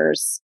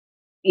answers,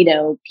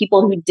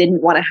 people who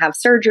didn't want to have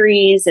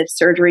surgeries if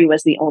surgery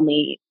was the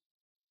only,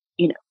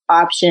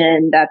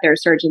 option that their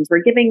surgeons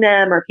were giving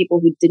them, or people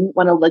who didn't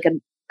want to look at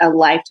a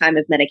lifetime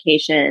of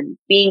medication,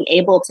 being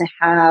able to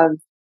have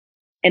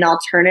an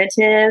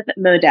alternative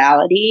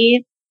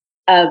modality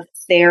of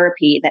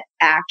therapy that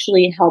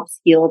actually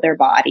helps heal their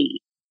body.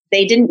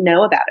 They didn't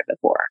know about it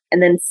before.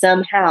 And then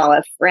somehow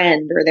a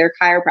friend or their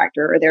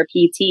chiropractor or their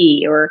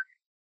PT or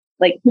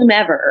like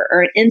whomever,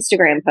 or an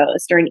Instagram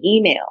post or an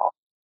email,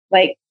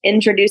 like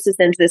introduces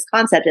them to this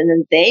concept. And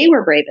then they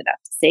were brave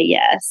enough to say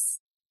yes.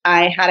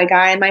 I had a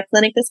guy in my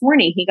clinic this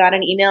morning. He got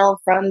an email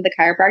from the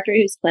chiropractor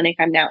whose clinic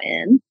I'm now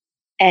in,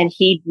 and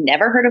he'd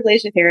never heard of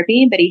laser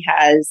therapy, but he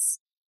has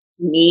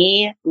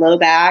knee, low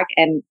back,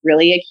 and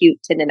really acute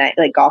tendonitis,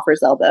 like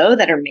golfer's elbow,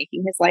 that are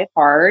making his life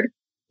hard.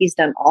 He's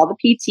done all the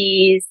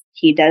PTs.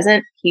 He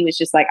was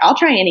just like, I'll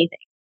try anything.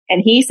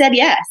 And he said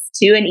yes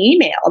to an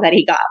email that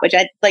he got, which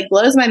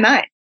blows my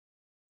mind.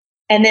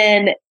 And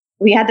then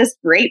we had this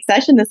great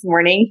session this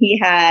morning. He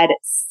had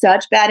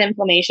such bad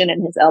inflammation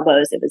in his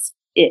elbows.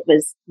 It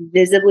was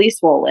visibly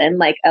swollen,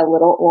 like a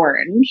little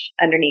orange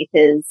underneath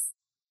his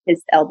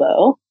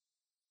elbow.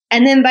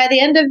 And then by the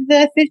end of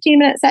the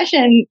 15-minute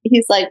session,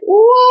 he's like,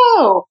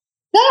 whoa,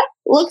 that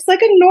looks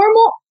like a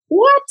normal,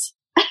 what?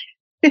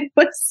 It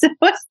was so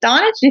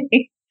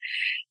astonishing.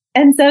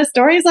 And so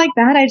stories like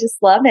that, I just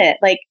love it.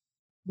 Like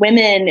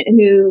women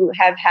who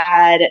have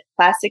had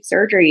plastic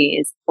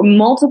surgeries,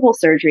 multiple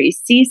surgeries,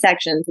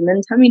 C-sections, and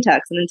then tummy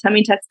tucks, and then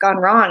tummy tucks gone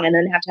wrong, and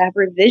then have to have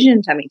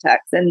revision tummy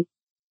tucks. And,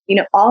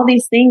 all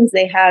these things,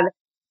 they have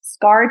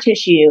scar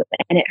tissue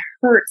and it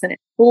hurts and it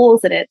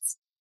pulls and it's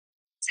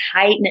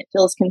tight and it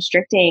feels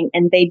constricting,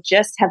 and they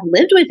just have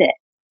lived with it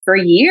for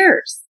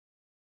years.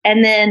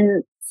 And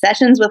then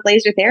sessions with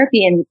laser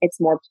therapy, and it's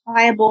more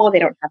pliable. They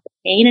don't have the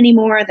pain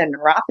anymore, the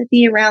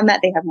neuropathy around that.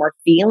 They have more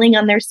feeling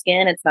on their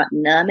skin. It's not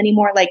numb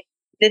anymore. Like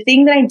the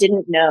thing that I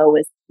didn't know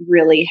was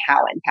really how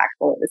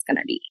impactful it was going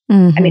to be.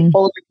 Mm-hmm. I mean,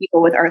 older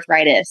people with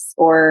arthritis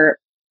or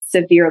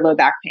severe low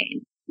back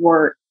pain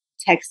were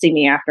texting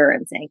me after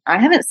and saying, I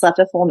haven't slept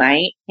a full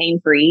night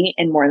pain-free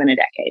in more than a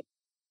decade.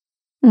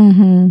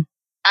 Mm-hmm.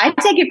 I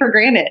take it for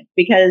granted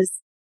because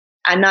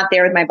I'm not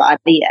there with my body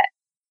yet.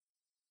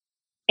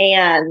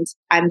 And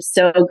I'm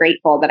so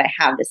grateful that I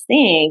have this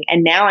thing.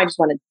 And now I just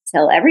want to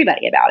tell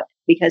everybody about it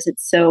because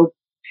it's so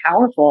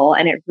powerful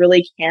and it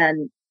really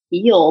can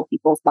heal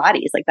people's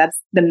bodies. Like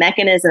that's the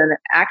mechanism of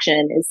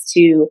action, is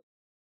to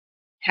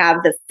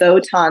have the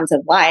photons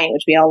of light,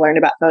 which we all learned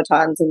about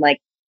photons in like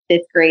 5th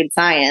grade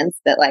science,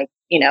 that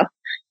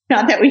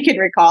not that we can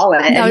recall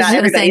it. I was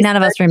going to say, none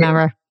of us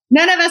remember.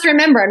 None of us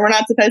remember, and we're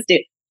not supposed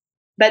to.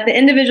 But the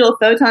individual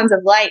photons of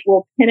light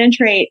will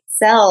penetrate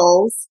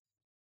cells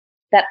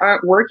that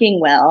aren't working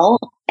well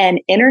and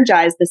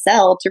energize the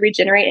cell to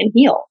regenerate and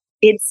heal.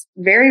 It's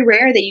very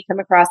rare that you come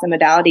across a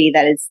modality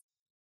that is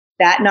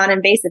that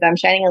non-invasive. I'm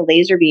shining a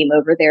laser beam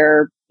over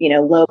their,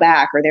 low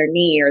back or their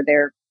knee or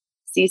their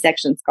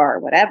C-section scar or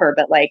whatever.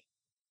 But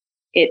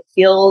it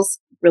feels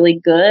really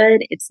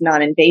good. It's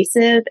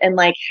non-invasive. And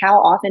how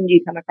often do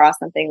you come across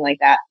something like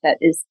that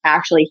is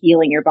actually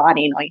healing your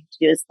body, and all you have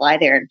to do is lie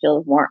there and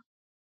feel warm?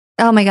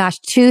 Oh my gosh.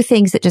 2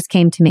 things that just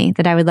came to me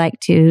that I would like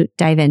to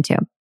dive into.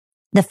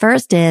 The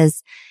first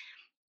is,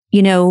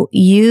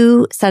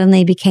 you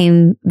suddenly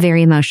became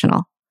very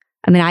emotional.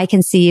 I mean, I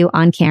can see you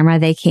on camera.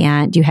 They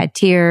can't. You had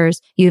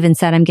tears. You even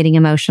said, I'm getting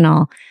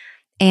emotional.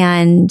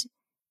 And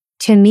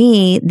to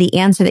me, the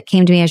answer that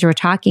came to me as you were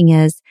talking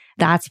is,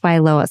 that's why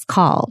Lois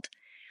called,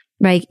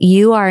 right?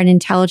 You are an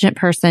intelligent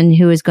person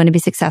who is going to be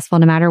successful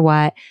no matter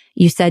what.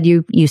 You said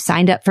you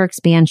signed up for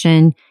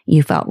expansion.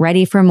 You felt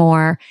ready for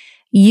more.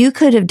 You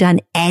could have done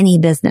any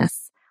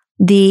business,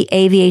 the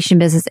aviation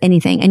business,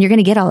 anything, and you're going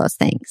to get all those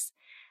things.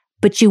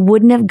 But you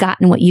wouldn't have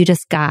gotten what you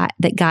just got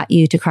that got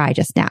you to cry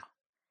just now.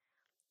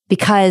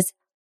 Because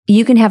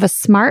you can have a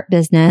smart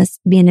business,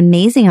 be an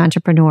amazing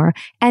entrepreneur,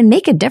 and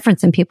make a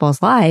difference in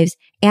people's lives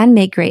and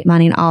make great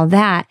money and all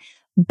that,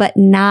 but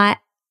not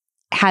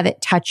have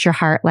it touch your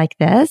heart like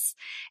this.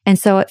 And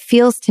so it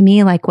feels to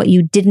me like what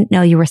you didn't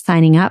know you were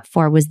signing up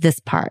for was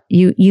this part.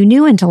 You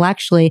knew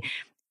intellectually,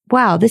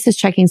 wow, this is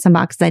checking some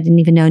boxes I didn't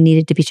even know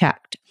needed to be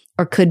checked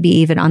or could be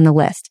even on the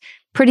list.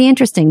 Pretty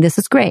interesting. This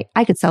is great.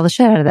 I could sell the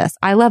shit out of this.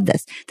 I love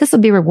this. This will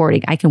be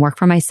rewarding. I can work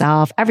for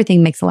myself.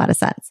 Everything makes a lot of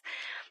sense.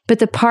 But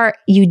the part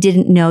you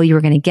didn't know you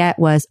were going to get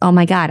was, oh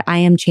my God, I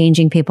am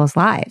changing people's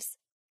lives.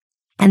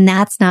 And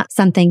that's not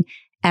something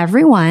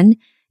everyone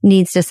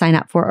needs to sign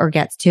up for or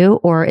gets to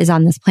or is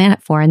on this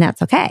planet for. And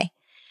that's okay.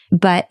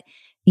 But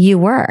you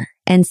were.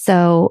 And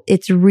so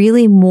it's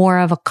really more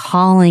of a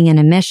calling and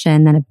a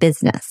mission than a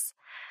business.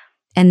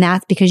 And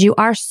that's because you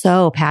are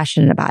so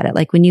passionate about it.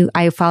 Like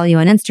I follow you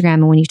on Instagram,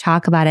 and when you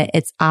talk about it,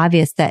 it's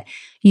obvious that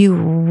you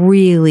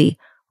really,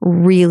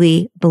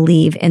 really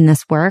believe in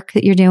this work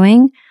that you're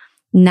doing,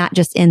 not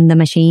just in the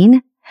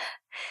machine,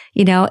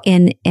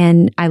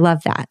 and I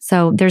love that.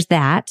 So there's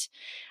that.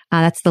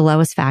 That's the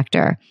lowest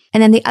factor.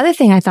 And then the other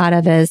thing I thought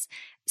of is,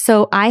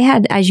 so I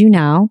had, as you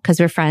know,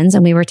 because we're friends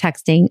and we were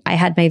texting, I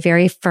had my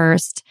very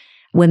first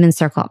women's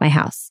circle at my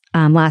house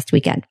last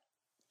weekend.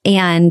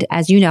 And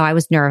as you know, I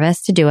was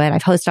nervous to do it.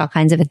 I've hosted all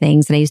kinds of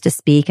things and I used to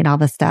speak and all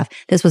this stuff.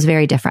 This was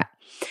very different.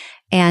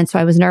 And so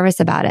I was nervous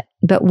about it.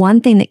 But one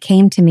thing that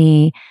came to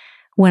me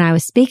when I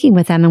was speaking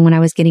with them and when I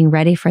was getting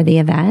ready for the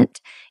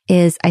event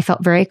is I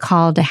felt very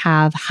called to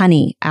have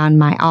honey on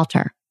my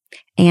altar.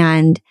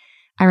 And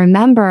I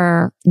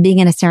remember being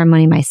in a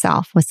ceremony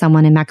myself with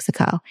someone in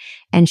Mexico.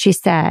 And she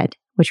said,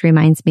 which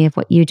reminds me of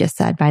what you just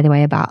said, by the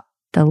way, about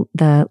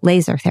the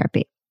laser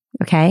therapy.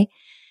 Okay.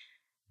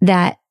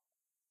 That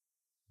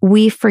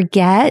we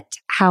forget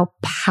how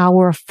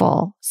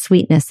powerful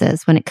sweetness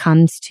is when it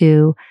comes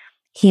to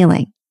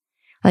healing.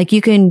 Like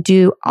you can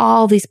do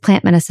all these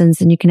plant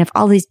medicines and you can have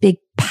all these big,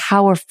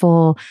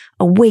 powerful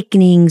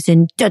awakenings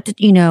and,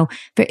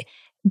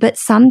 but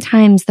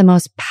sometimes the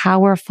most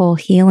powerful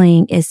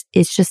healing is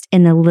just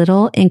in the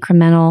little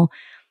incremental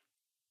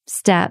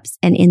steps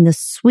and in the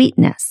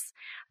sweetness.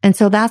 And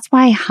so that's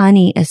why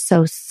honey is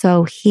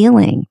so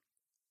healing.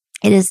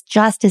 It is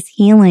just as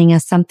healing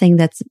as something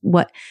that's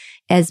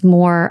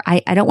more,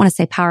 I don't want to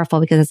say powerful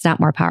because it's not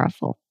more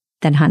powerful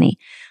than honey,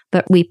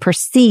 but we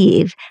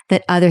perceive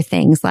that other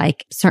things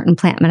like certain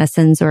plant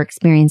medicines or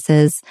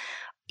experiences,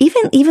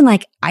 even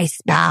like ice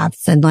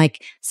baths and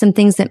like some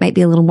things that might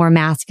be a little more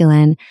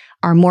masculine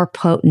are more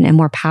potent and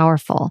more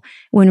powerful,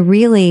 when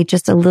really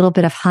just a little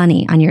bit of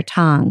honey on your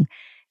tongue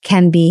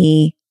can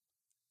be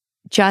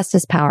just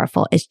as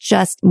powerful. It's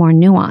just more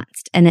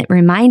nuanced. And it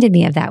reminded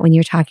me of that when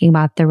you're talking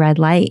about the red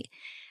light,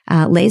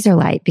 laser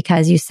light,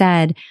 because you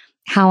said,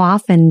 how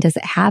often does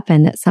it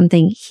happen that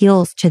something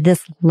heals to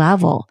this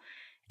level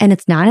and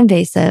it's not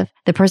invasive?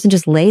 The person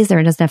just lays there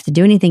and doesn't have to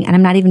do anything. And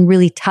I'm not even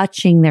really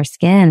touching their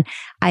skin.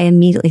 I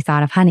immediately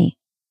thought of honey.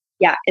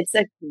 Yeah, it's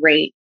a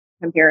great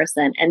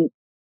comparison. And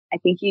I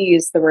think you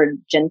used the word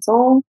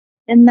gentle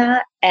in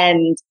that.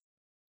 And,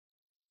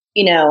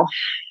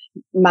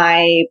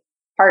 my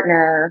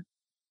partner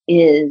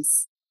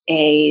is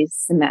a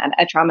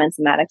trauma and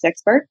somatics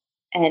expert,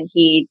 and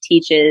he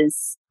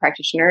teaches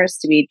practitioners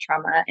to be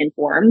trauma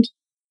informed.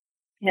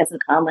 He has an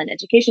online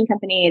education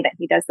company that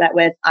he does that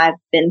with. I've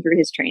been through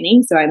his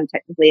training, so I'm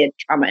technically a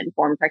trauma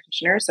informed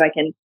practitioner. So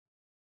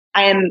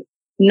I am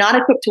not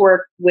equipped to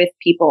work with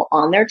people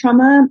on their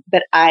trauma,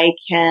 but I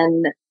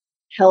can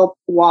help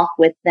walk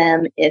with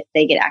them if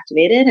they get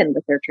activated and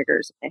with their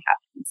triggers if they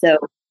happen.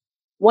 So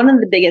one of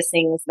the biggest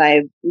things that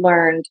I've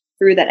learned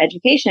through that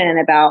education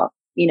about,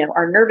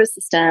 our nervous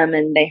system,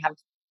 and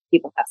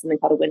people have something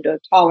called a window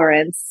of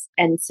tolerance.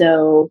 And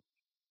so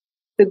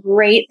the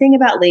great thing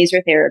about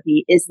laser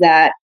therapy is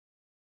that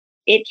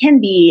it can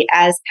be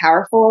as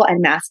powerful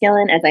and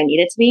masculine as I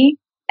need it to be.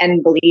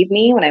 And believe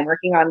me, when I'm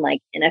working on like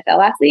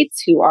NFL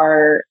athletes who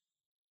are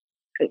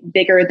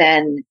bigger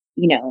than,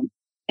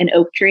 an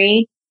oak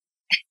tree,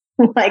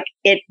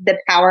 the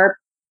power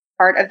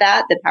part of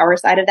that, the power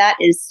side of that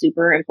is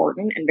super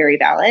important and very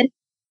valid.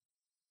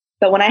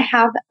 But when I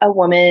have a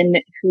woman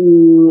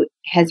who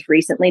has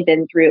recently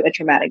been through a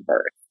traumatic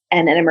birth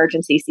and an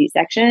emergency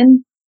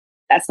C-section,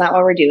 that's not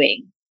what we're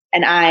doing.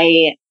 And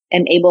I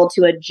am able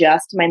to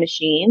adjust my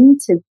machine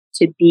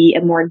to be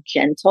a more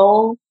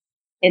gentle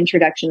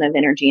introduction of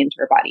energy into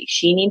her body.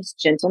 She needs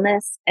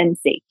gentleness and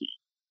safety.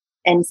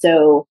 And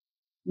so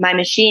my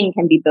machine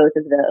can be both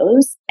of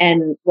those.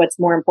 And what's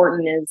more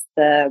important is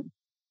the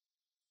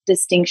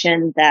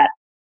distinction that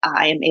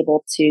I am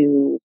able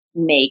to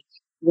make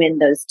when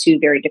those two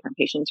very different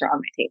patients are on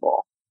my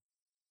table.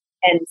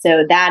 And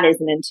so that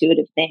is an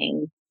intuitive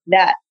thing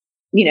that,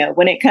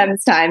 when it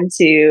comes time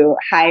to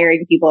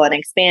hiring people and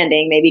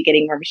expanding, maybe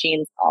getting more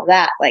machines, all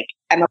that, like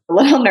I'm a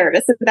little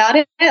nervous about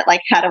it.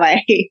 Like, how do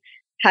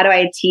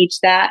I teach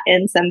that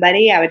in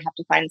somebody? I would have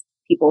to find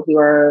people who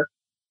are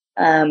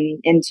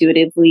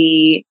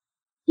intuitively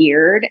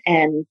geared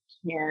and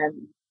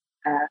can,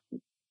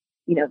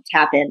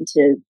 tap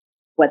into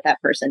what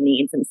that person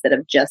needs instead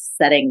of just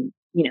setting,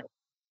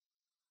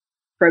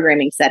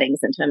 programming settings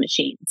into a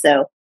machine.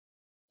 So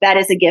that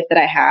is a gift that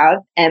I have.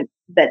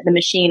 But the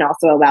machine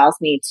also allows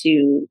me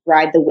to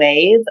ride the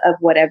wave of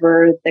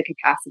whatever the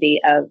capacity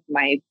of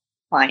my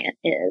client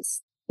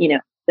is.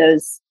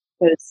 Those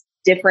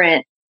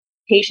different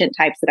patient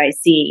types that I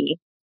see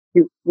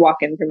who walk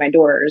in through my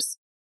doors,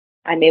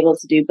 I'm able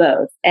to do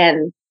both.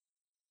 And,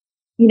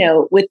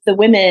 with the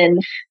women,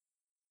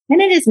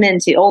 and it is men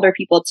too, older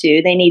people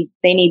too, they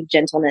need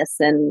gentleness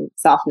and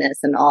softness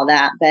and all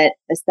that. But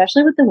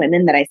especially with the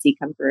women that I see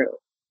come through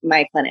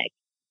my clinic,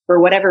 for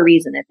whatever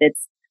reason, if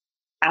it's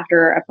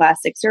after a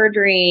plastic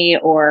surgery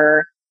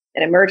or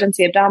an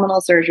emergency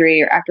abdominal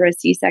surgery or after a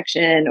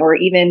C-section or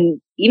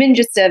even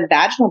just a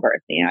vaginal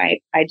birth.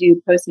 I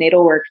do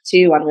postnatal work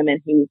too on women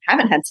who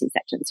haven't had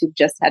C-sections, who've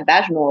just had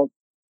vaginal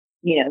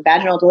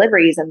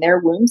deliveries, and their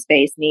womb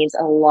space needs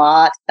a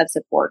lot of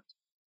support.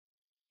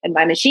 And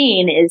my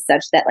machine is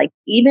such that, like,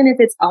 even if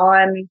it's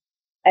on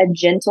a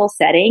gentle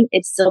setting,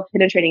 it's still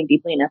penetrating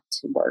deeply enough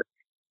to work,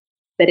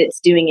 but it's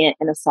doing it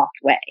in a soft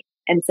way.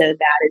 And so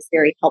that is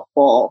very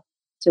helpful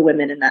to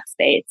women in that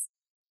space.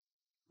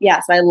 Yeah.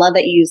 So I love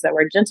that you use that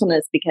word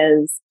gentleness,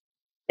 because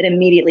it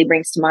immediately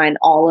brings to mind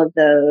all of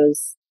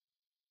those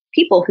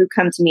people who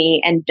come to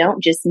me and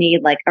don't just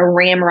need like a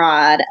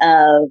ramrod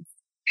of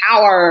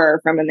power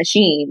from a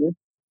machine.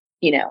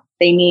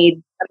 They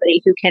need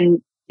somebody who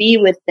can be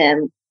with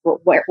them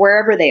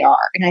wherever they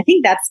are. And I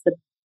think that's the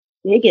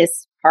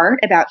biggest part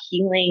about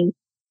healing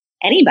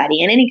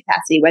anybody in any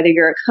capacity, whether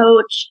you're a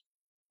coach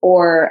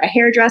or a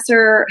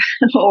hairdresser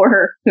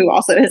or who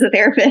also is a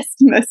therapist,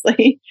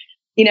 mostly,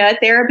 a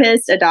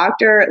therapist, a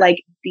doctor,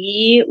 like,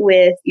 be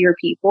with your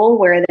people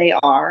where they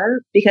are,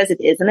 because it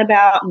isn't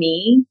about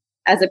me.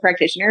 as a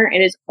practitioner, it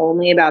is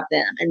only about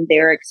them and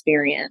their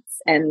experience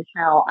and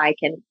how I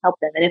can help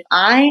them. And if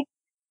I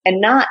am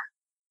not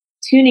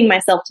tuning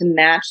myself to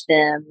match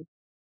them,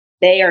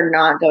 they are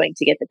not going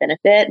to get the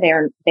benefit.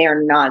 They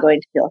are not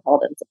going to feel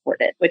held and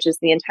supported, which is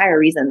the entire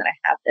reason that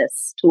I have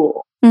this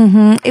tool.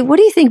 Mm-hmm. What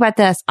do you think about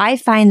this? I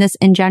find this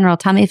in general.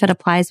 Tell me if it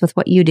applies with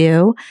what you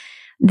do.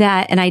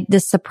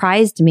 This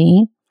surprised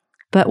me,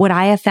 but what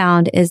I have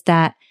found is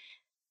that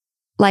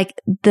like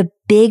the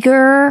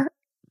bigger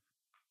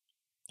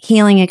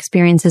healing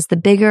experiences, the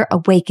bigger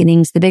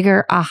awakenings, the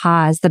bigger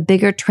ahas, the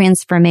bigger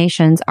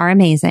transformations are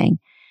amazing.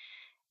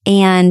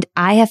 And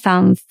I have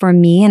found for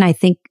me, and I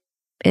think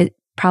it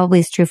probably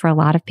is true for a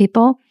lot of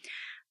people,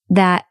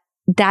 that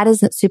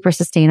isn't super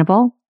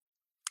sustainable.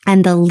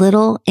 And the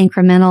little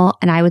incremental,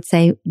 and I would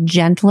say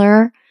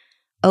gentler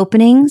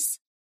openings,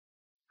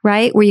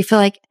 right? Where you feel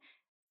like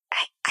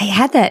I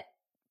had that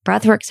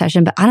breathwork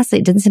session, but honestly,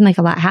 it didn't seem like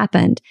a lot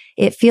happened.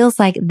 It feels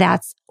like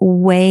that's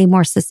way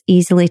more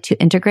easily to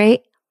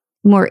integrate.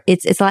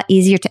 It's a lot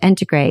easier to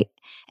integrate.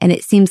 And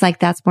it seems like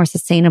that's more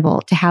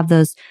sustainable to have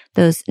those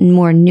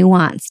more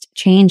nuanced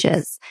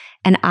changes.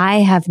 And I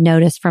have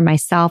noticed for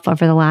myself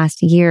over the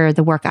last year,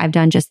 the work I've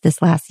done just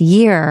this last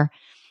year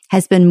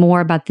has been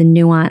more about the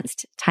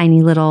nuanced,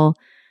 tiny little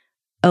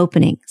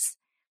openings.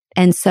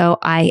 And so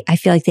I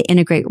feel like they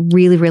integrate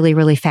really, really,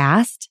 really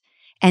fast,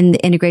 and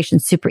the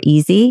integration's super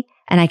easy,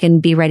 and I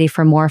can be ready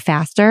for more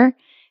faster.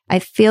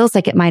 It feels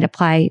like it might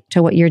apply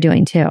to what you're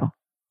doing too.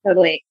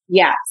 Totally.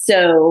 Yeah.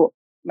 So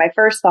my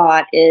first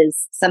thought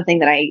is something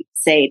that I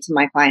say to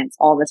my clients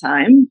all the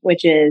time,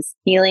 which is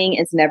healing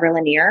is never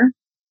linear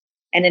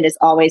and it is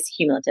always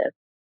cumulative.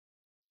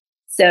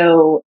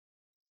 So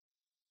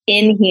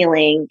in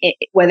healing,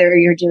 whether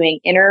you're doing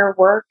inner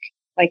work,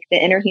 like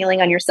the inner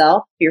healing on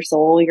yourself, your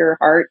soul, your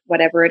heart,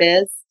 whatever it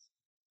is,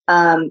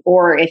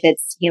 or if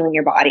it's healing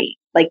your body,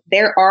 like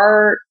there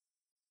are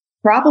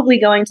probably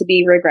going to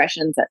be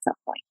regressions at some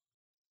point.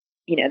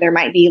 There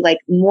might be like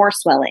more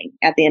swelling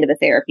at the end of a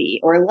therapy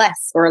or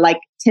less, or like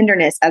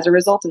tenderness as a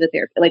result of the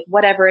therapy, like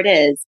whatever it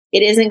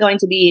isn't going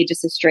to be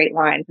just a straight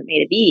line from A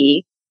to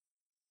B.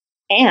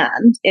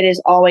 And it is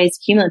always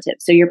cumulative.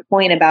 So your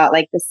point about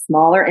like the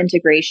smaller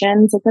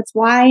integrations, like that's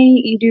why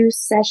you do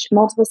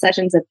multiple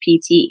sessions of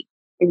PT,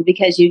 is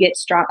because you get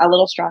a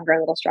little stronger, a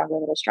little stronger, a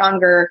little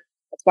stronger.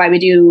 That's why we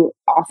do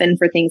often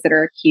for things that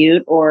are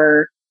acute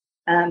or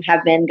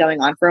have been going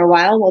on for a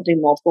while, we'll do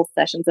multiple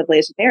sessions of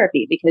laser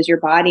therapy, because your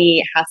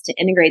body has to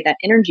integrate that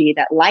energy,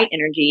 that light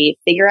energy,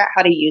 figure out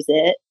how to use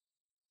it,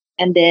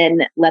 and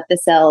then let the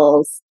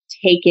cells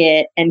take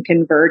it and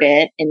convert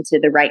it into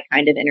the right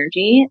kind of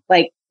energy.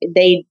 Like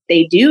they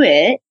do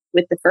it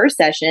with the first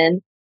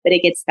session, but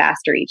it gets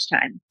faster each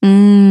time.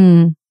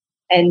 Mm.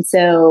 And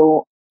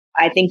so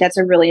I think that's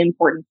a really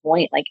important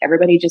point. Like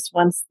everybody just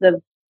wants the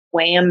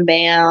wham,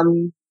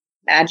 bam,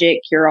 magic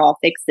cure all,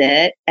 fix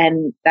it.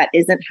 And that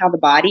isn't how the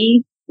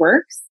body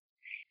works.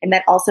 And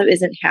that also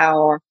isn't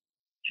how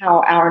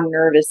our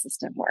nervous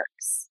system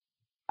works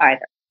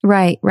either.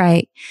 Right,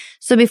 right.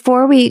 So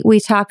before we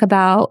talk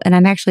about, and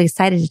I'm actually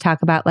excited to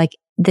talk about like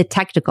the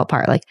technical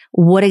part, like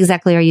what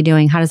exactly are you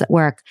doing? How does it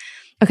work?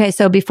 Okay.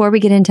 So before we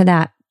get into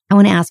that, I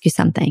want to ask you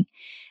something.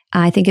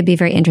 I think it'd be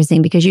very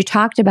interesting because you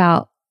talked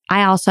about,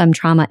 I also am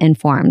trauma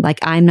informed. Like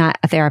I'm not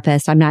a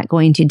therapist. I'm not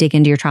going to dig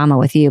into your trauma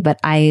with you, but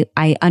I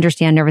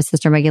understand nervous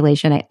system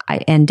regulation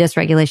and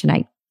dysregulation.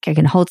 I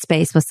can hold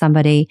space with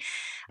somebody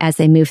as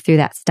they move through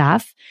that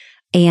stuff.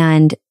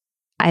 And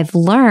I've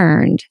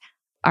learned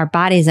our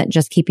body isn't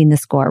just keeping the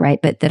score, right?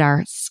 But that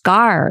our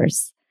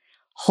scars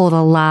hold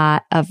a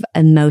lot of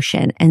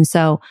emotion. And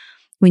so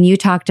when you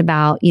talked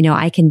about,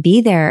 I can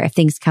be there if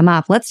things come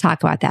up, let's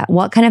talk about that.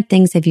 What kind of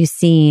things have you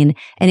seen?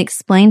 And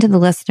explain to the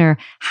listener,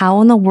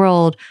 how in the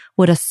world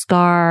would a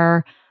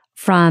scar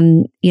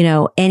from,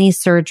 any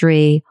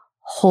surgery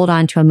hold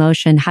on to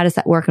emotion? How does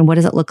that work? And what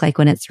does it look like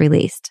when it's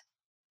released?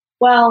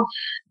 Well,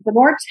 the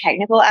more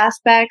technical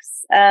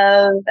aspects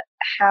of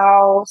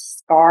how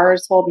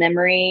scars hold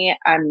memory,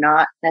 I'm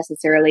not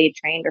necessarily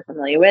trained or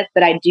familiar with,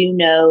 but I do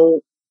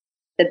know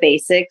the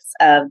basics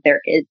of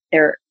there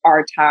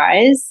are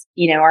ties,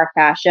 our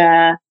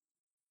fascia,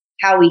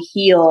 how we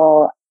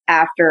heal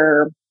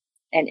after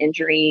an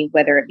injury,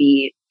 whether it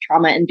be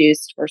trauma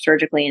induced or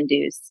surgically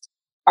induced.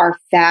 Our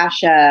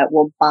fascia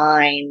will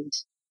bind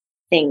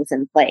things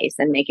in place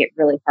and make it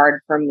really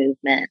hard for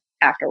movement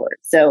afterwards.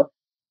 So,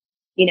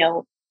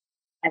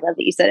 I love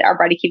that you said Our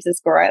Body Keeps a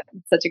Score.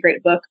 It's such a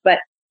great book, but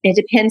it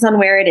depends on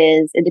where it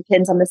is. It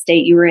depends on the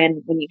state you were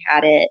in when you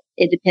had it.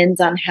 It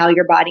depends on how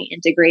your body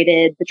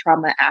integrated the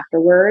trauma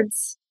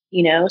afterwards.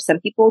 Some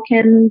people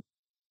can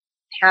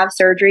have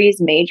surgeries,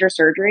 major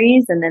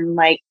surgeries, and then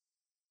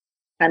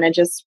kind of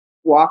just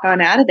walk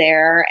on out of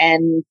there.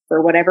 And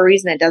for whatever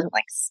reason, it doesn't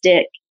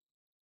stick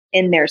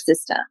in their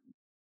system.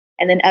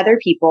 And then other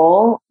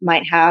people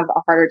might have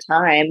a harder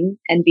time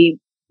and be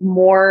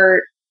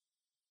more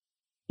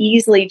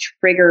easily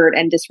triggered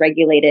and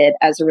dysregulated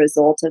as a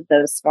result of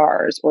those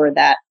scars or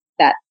that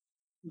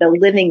the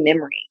living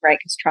memory, right?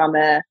 Because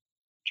trauma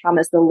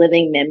trauma is the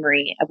living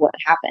memory of what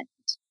happened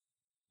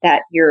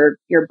that your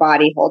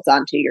body holds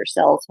on to, your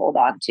cells hold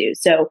on to.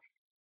 So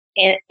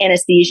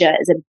anesthesia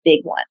is a big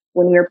one.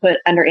 When we're put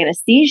under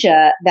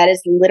anesthesia, that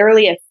is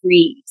literally a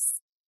freeze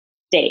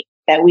state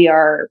that we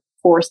are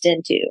forced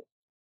into.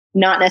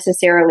 Not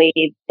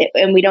necessarily,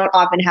 and we don't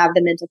often have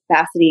the mental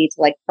capacity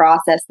to like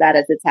process that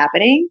as it's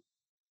happening.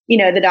 You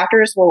know, the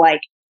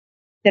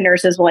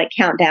nurses will like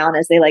count down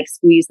as they like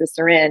squeeze the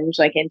syringe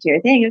like into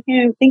your thing.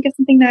 Okay, think of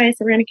something nice.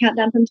 We're going to count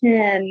down from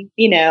 10,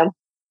 you know,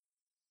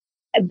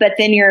 but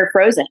then you're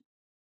frozen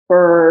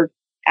for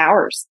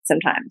hours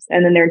sometimes.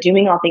 And then they're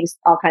doing all kinds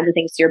of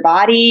things to your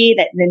body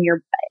that then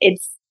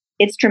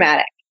it's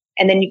traumatic.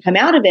 And then you come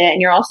out of it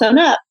and you're all sewn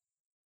up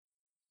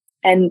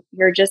and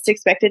you're just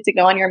expected to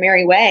go on your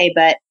merry way.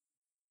 But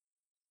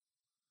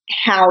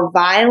how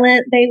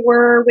violent they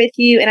were with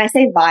you, and I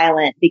say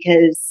violent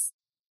because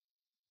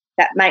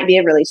that might be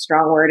a really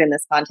strong word in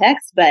this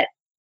context, but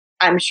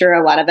I'm sure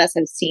a lot of us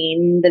have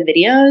seen the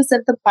videos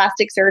of the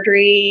plastic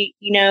surgery,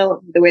 you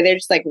know, the way they're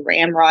just like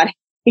ramrodding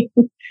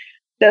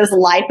those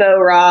lipo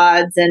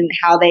rods and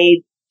how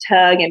they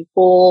tug and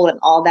pull and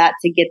all that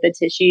to get the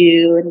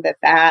tissue and the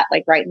fat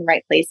like right in the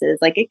right places.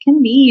 Like it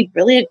can be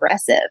really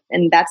aggressive.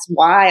 And that's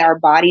why our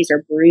bodies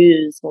are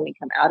bruised when we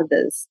come out of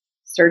those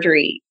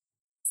surgery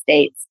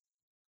states.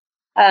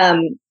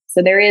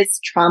 So there is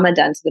trauma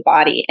done to the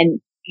body, and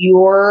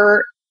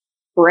your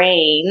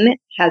brain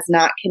has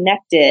not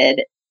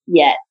connected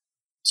yet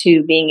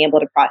to being able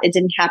to it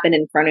didn't happen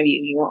in front of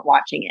you. You weren't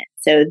watching it.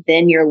 So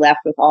then you're left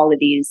with all of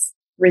these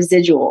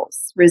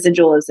residuals.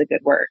 Residual is a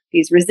good word.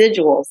 These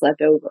residuals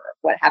left over of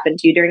what happened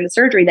to you during the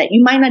surgery that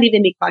you might not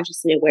even be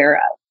consciously aware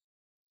of.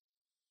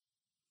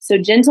 So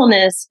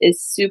gentleness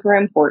is super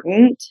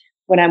important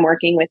when I'm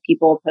working with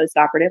people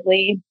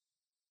post-operatively,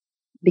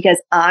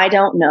 because I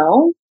don't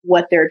know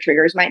what their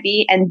triggers might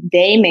be, and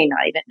they may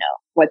not even know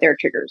what their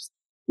triggers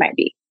might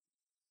be.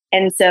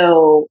 And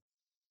so,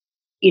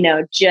 you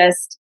know,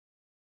 just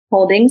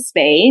holding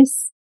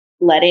space,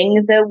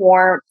 letting the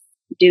warmth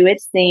do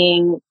its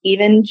thing,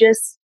 even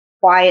just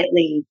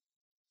quietly,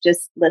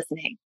 just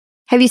listening.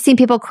 Have you seen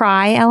people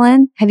cry,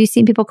 Ellen? Have you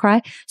seen people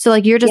cry? So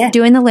like you're just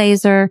doing the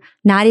laser,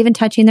 not even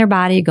touching their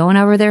body, going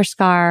over their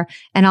scar,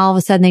 and all of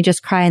a sudden they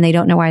just cry and they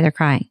don't know why they're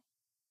crying.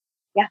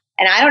 Yeah.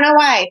 And I don't know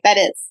why that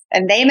is.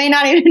 And they may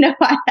not even know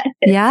why that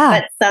is. Yeah.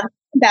 But something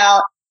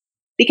about,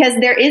 because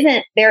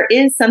there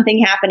is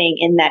something happening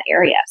in that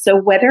area. So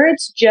whether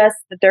it's just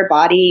that their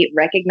body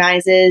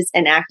recognizes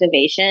an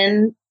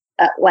activation,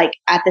 like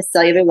at the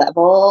cellular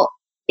level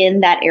in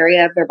that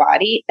area of their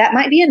body, that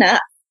might be enough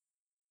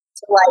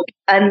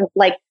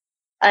to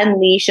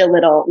unleash a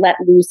little, let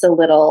loose a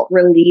little,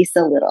 release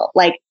a little.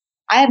 Like,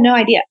 I have no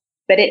idea,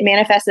 but it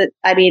manifested.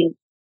 I mean,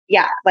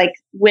 yeah, like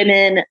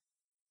women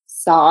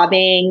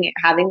sobbing,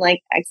 having like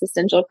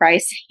existential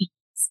crises,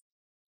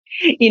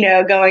 you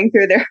know, going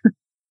through their,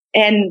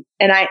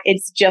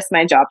 it's just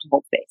my job to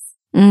hold space.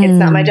 It's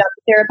not my job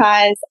to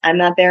therapize. I'm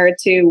not there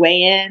to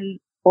weigh in,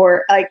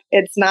 or like,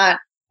 it's not.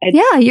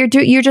 Yeah,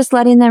 you're just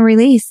letting them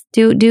release,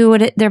 do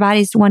what their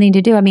body's wanting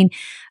to do. I mean,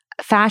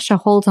 fascia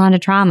holds on to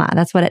trauma.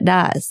 That's what it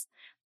does.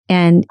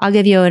 And I'll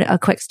give you a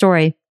quick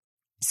story.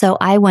 So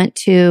I went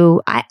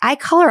to, I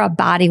call her a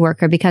body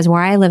worker because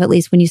where I live, at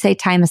least when you say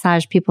Thai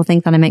massage, people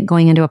think that I meant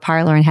going into a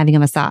parlor and having a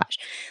massage.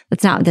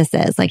 That's not what this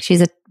is. Like,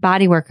 she's a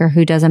body worker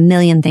who does a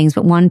million things,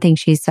 but one thing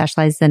she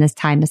specializes in is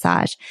Thai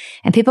massage.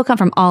 And people come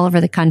from all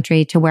over the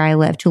country to where I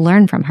live to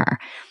learn from her.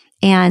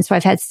 And so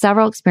I've had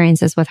several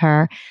experiences with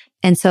her.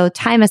 And so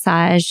Thai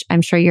massage,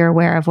 I'm sure you're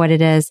aware of what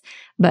it is,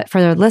 but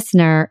for the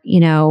listener, you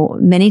know,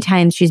 many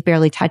times she's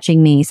barely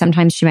touching me.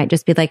 Sometimes she might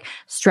just be like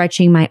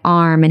stretching my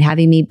arm and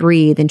having me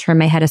breathe and turn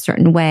my head a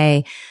certain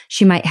way.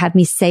 She might have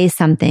me say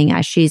something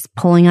as she's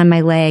pulling on my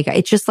leg.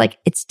 It's just like,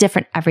 it's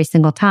different every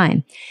single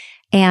time.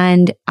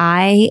 And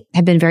I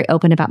have been very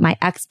open about my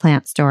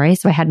explant story.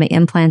 So I had my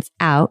implants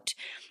out.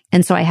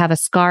 And so I have a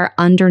scar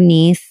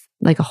underneath,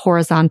 like a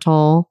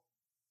horizontal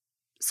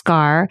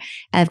scar.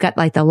 I've got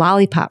like the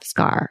lollipop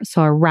scar.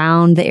 So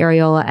around the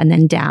areola and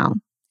then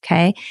down.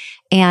 Okay.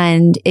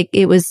 And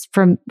it was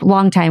for a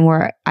long time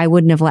where I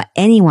wouldn't have let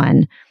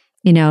anyone,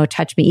 you know,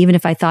 touch me, even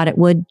if I thought it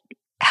would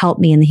help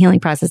me in the healing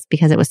process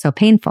because it was so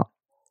painful.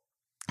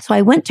 So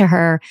I went to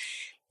her,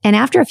 and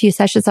after a few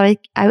sessions, I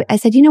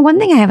said, you know, one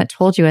thing I haven't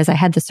told you is I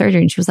had the surgery.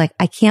 And she was like,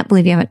 I can't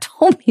believe you haven't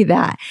told me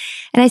that.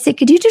 And I said,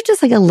 could you do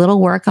just like a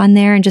little work on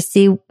there and just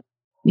see,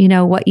 you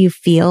know, what you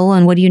feel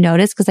and what do you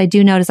notice? Because I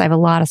do notice I have a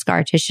lot of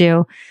scar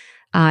tissue.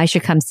 I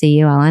should come see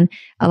you, Ellen.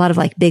 A lot of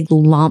like big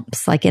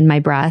lumps like in my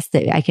breast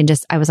that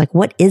I was like,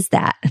 what is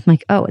that? I'm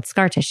like, oh, it's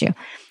scar tissue.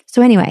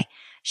 So anyway,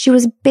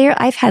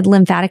 I've had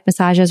lymphatic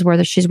massages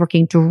where she's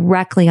working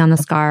directly on the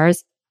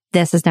scars.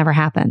 This has never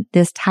happened.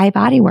 This Thai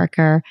body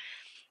worker,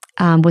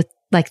 with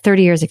like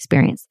 30 years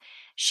experience,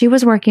 she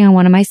was working on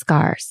one of my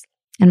scars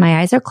and my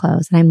eyes are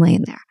closed and I'm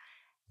laying there.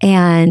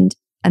 And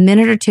a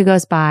minute or two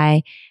goes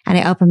by and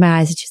I open my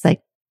eyes and she's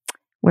like,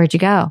 where'd you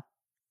go?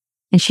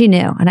 And she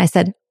knew. And I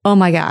said, oh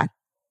my God,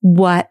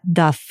 what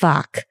the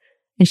fuck?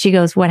 And she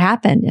goes, what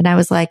happened? And I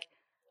was like,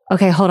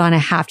 okay, hold on. I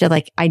have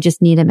to I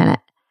just need a minute.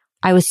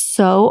 I was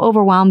so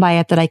overwhelmed by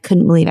it that I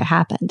couldn't believe it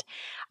happened.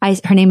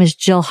 Her name is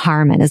Jill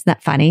Harmon. Isn't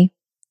that funny?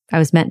 I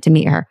was meant to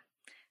meet her.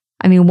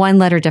 I mean, one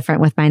letter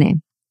different with my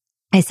name.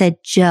 I said,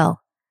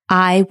 Jill,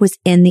 I was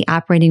in the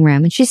operating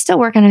room, and she's still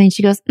working on me. And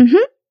she goes, mm-hmm.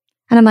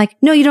 And I'm like,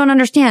 no, you don't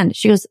understand.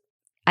 She goes,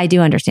 I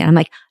do understand. I'm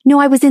like, no,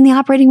 I was in the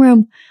operating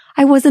room.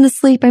 I wasn't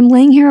asleep. I'm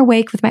laying here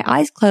awake with my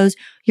eyes closed.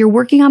 You're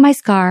working on my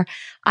scar.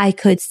 I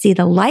could see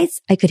the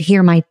lights. I could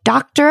hear my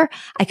doctor.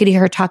 I could hear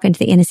her talking to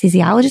the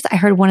anesthesiologist. I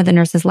heard one of the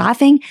nurses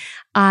laughing.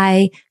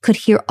 I could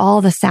hear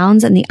all the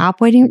sounds in the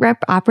operating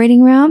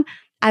room.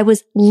 I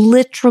was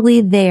literally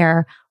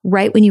there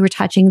right when you were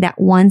touching that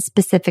one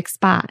specific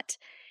spot.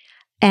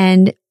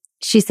 And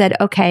she said,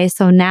 okay,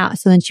 so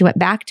then she went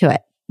back to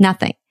it.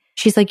 Nothing.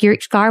 She's like, your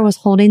scar was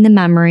holding the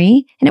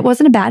memory, and it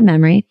wasn't a bad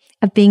memory,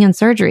 of being in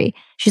surgery.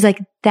 She's like,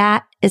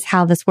 that is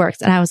how this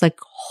works. And I was like,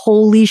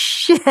 holy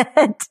shit.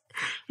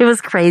 It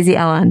was crazy,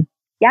 Ellen.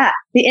 Yeah.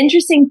 The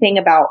interesting thing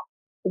about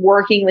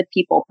working with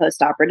people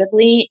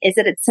post-operatively is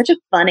that it's such a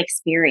fun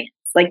experience.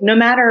 Like, no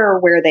matter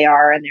where they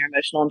are in their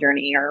emotional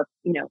journey, or,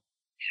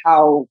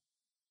 how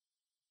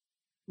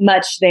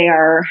much they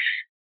are,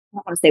 I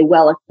don't want to say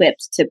well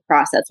equipped to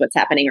process what's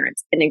happening or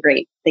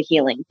integrate the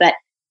healing, but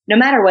no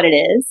matter what it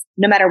is,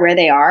 no matter where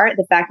they are,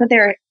 the fact that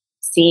they're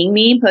seeing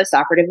me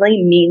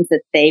post-operatively means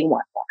that they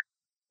want more.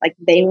 Like,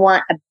 they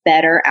want a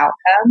better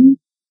outcome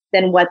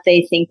than what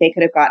they think they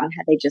could have gotten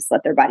had they just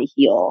let their body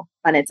heal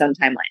on its own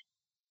timeline.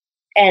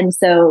 And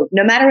so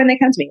no matter when they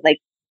come to me, like,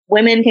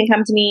 women can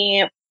come to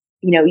me,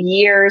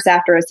 years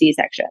after a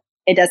C-section.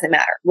 It doesn't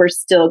matter. We're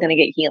still going to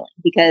get healing,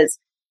 because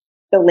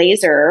the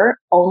laser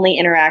only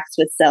interacts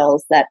with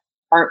cells that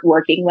aren't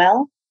working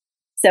well.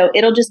 So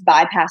it'll just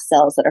bypass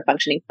cells that are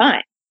functioning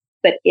fine.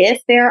 But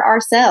if there are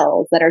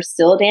cells that are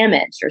still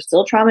damaged or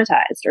still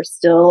traumatized or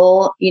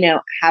still,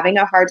 having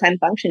a hard time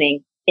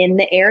functioning in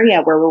the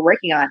area where we're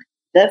working on,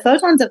 the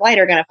photons of light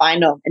are going to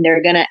find them and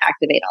they're going to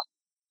activate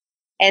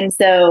them. And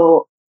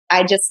so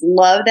I just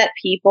love that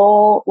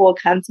people will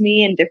come to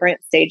me in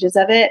different stages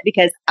of it,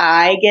 because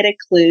I get a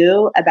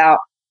clue about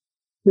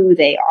who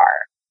they are.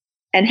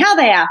 And how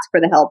they ask for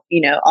the help,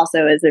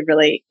 also is a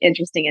really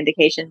interesting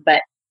indication.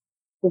 But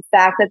the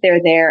fact that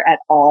they're there at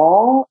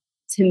all,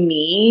 to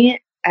me,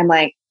 I'm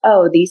like,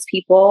 oh, these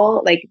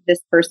people, like,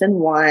 this person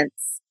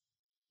wants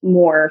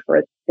more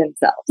for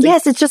themselves.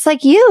 Yes, it's just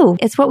like you.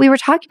 It's what we were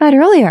talking about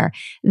earlier.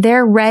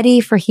 They're ready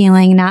for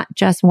healing, not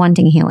just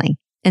wanting healing.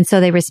 And so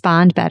they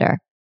respond better.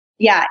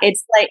 Yeah,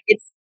 it's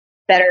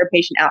better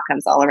patient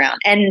outcomes all around,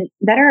 and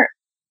better,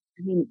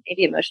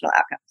 maybe emotional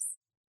outcomes.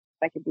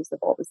 If I could be so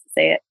bold as to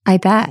say it. I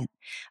bet.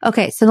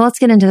 Okay, so let's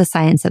get into the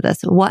science of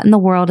this. What in the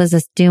world is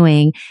this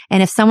doing?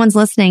 And if someone's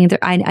listening,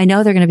 I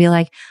know they're going to be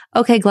like,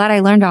 okay, glad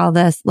I learned all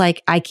this.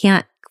 Like, I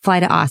can't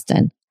fly to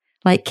Austin.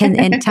 Like,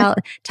 tell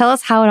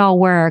us how it all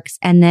works.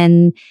 And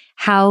then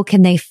how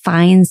can they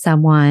find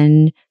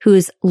someone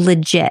who's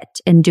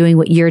legit and doing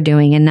what you're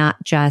doing, and not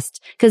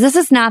just, because this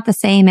is not the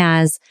same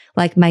as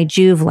like my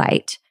Juve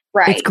light.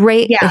 Right. It's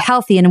great,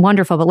 healthy and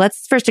wonderful, but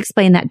let's first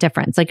explain that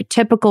difference. Like,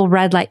 typical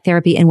red light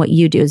therapy and what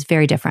you do is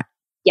very different.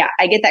 Yeah,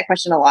 I get that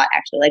question a lot,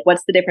 actually. Like,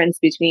 what's the difference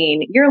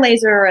between your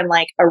laser and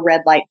like a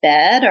red light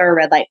bed or a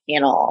red light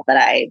panel that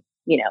I,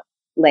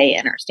 lay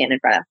in or stand in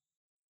front of?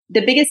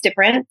 The biggest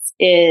difference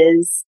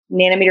is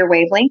nanometer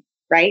wavelength,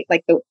 right?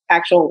 Like the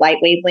actual light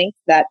wavelength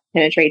that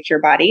penetrates your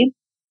body,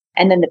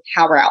 and then the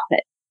power output.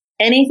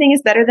 Anything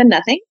is better than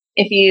nothing.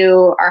 If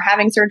you are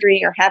having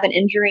surgery or have an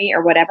injury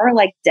or whatever,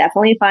 like,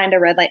 definitely find a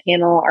red light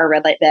panel or a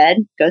red light bed,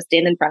 go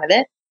stand in front of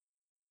it.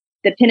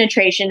 The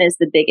penetration is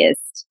the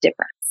biggest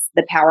difference.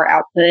 The power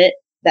output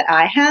that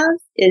I have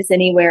is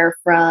anywhere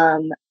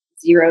from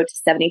 0 to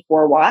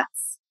 74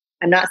 watts.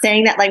 I'm not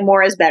saying that like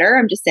more is better.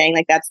 I'm just saying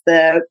like that's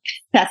the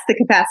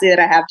capacity that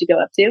I have to go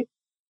up to.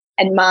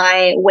 And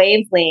my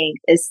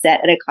wavelength is set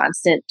at a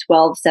constant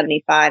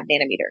 1275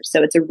 nanometers.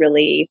 So it's a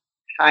really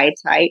high,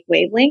 tight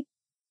wavelength.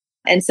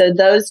 And so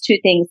those two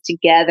things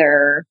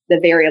together, the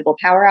variable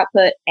power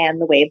output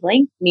and the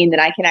wavelength, mean that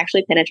I can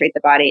actually penetrate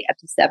the body up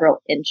to several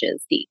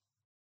inches deep.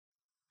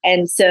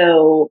 And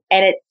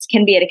it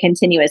can be at a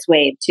continuous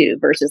wave too,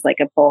 versus like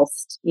a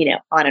pulsed,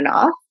 on and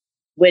off,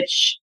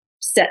 which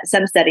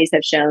some studies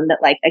have shown that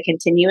like a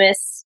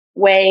continuous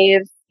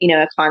wave,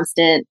 a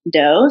constant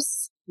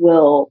dose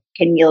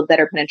can yield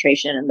better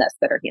penetration and thus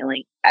better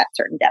healing at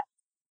certain depths.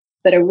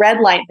 But a red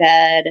light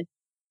bed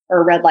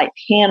or a red light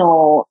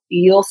panel,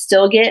 you'll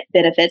still get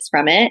benefits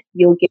from it.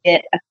 You'll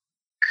get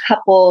a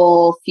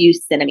few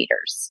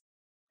centimeters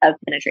of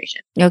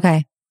penetration.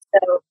 Okay.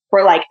 So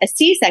for like a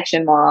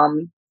C-section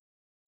mom,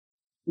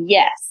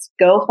 yes,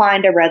 go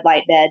find a red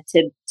light bed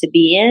to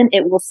be in.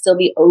 It will still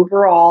be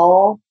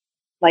overall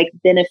like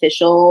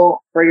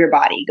beneficial for your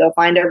body. Go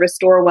find a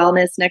Restore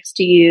Wellness next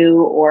to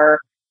you, or,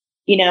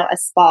 a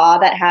spa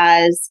that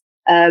has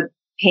a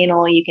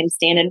panel you can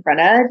stand in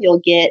front of.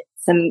 You'll get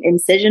some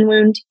incision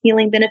wound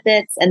healing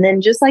benefits, and then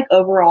just like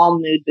overall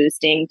mood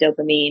boosting,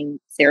 dopamine,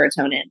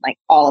 serotonin, like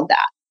all of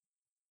that.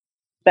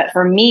 But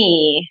for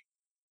me,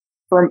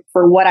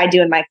 for what I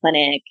do in my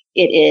clinic,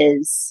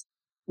 it's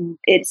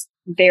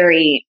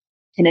very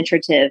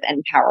penetrative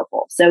and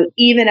powerful. So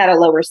even at a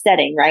lower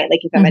setting, right?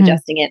 Like if I'm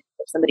adjusting it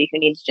for somebody who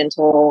needs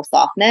gentle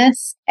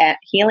softness at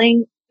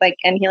healing,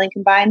 and healing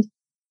combined,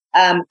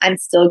 I'm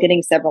still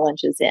getting several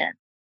inches in,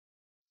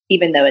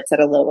 even though it's at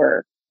a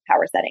lower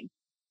power setting.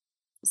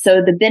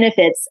 So the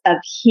benefits of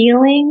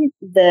healing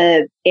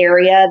the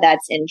area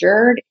that's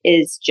injured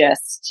is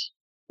just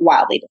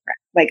wildly different.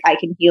 Like I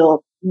can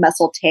heal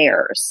muscle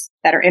tears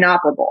that are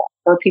inoperable,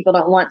 or people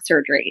don't want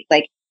surgery,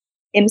 like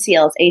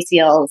MCLs,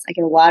 ACLs. I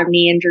get a lot of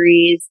knee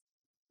injuries,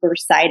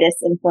 bursitis,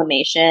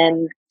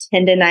 inflammation,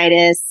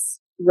 tendinitis,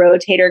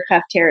 rotator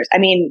cuff tears. I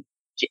mean,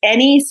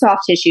 any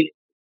soft tissue.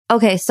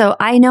 Okay. So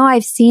I know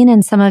I've seen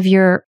in some of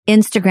your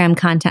Instagram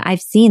content,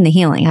 I've seen the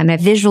healing. I mean, I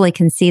visually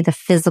can see the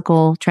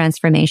physical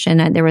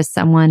transformation. There was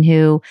someone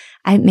who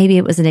maybe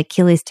it was an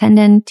Achilles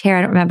tendon tear.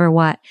 I don't remember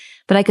what,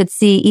 but I could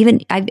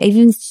see I've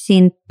even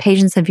seen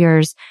patients of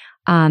yours,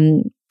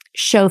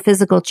 show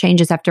physical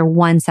changes after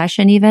one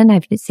session even.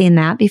 I've seen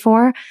that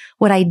before.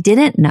 What I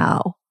didn't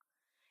know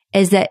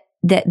is that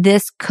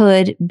this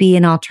could be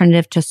an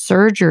alternative to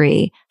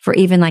surgery for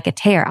even like a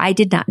tear. I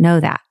did not know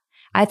that.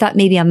 I thought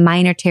maybe a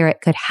minor tear,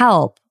 it could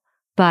help,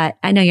 but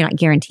I know you're not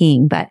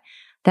guaranteeing, but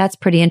that's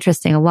pretty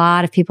interesting. A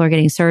lot of people are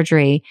getting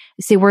surgery.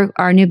 See,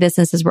 our new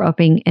business is we're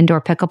opening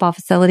indoor pickleball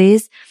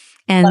facilities.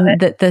 And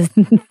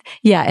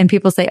yeah. And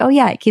people say, oh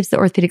yeah, it keeps the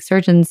orthopedic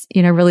surgeons,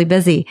 really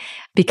busy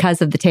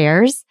because of the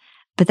tears.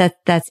 But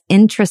that's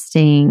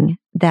interesting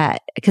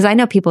because I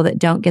know people that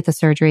don't get the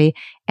surgery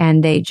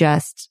and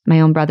my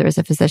own brother is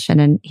a physician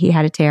and he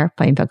had a tear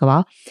playing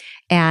pickleball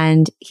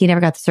and he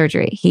never got the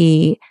surgery.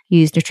 He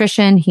used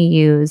nutrition, he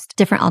used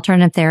different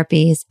alternative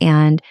therapies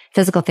and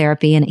physical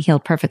therapy, and it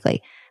healed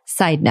perfectly.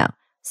 Side note.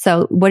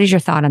 So what is your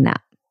thought on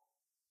that?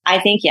 I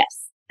think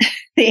yes.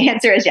 The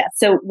answer is yes.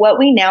 So what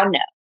we now know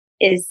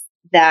is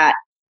that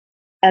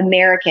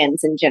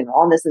Americans in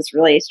general, and this is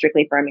really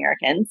strictly for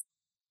Americans,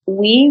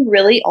 we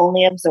really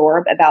only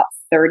absorb about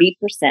 30%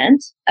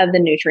 of the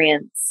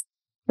nutrients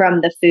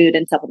from the food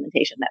and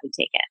supplementation that we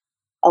take in.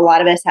 A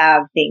lot of us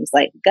have things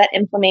like gut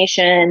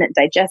inflammation,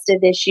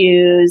 digestive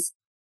issues,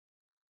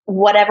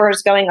 whatever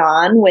is going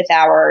on with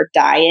our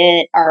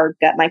diet, our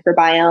gut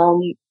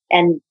microbiome,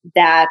 and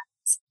that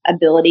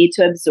ability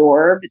to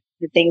absorb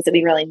the things that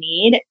we really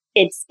need,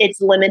 it's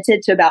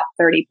limited to about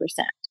 30%.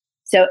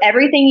 So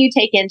everything you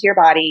take into your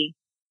body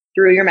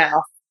through your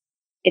mouth,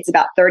 it's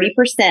about 30%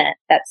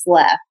 that's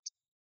left.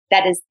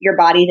 That is your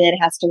body then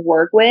has to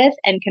work with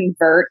and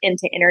convert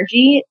into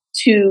energy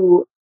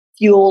to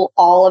fuel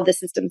all of the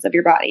systems of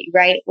your body,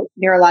 right?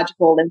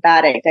 Neurological,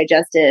 lymphatic,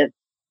 digestive,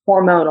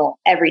 hormonal,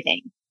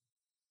 everything.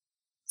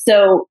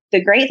 So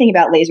the great thing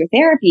about laser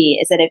therapy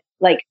is that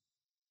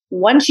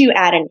once you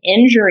add an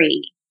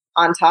injury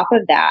on top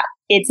of that,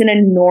 it's an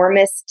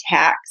enormous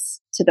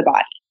tax to the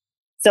body.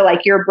 So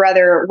like your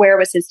brother, where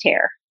was his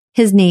tear?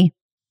 His knee.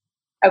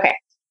 Okay.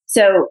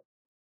 So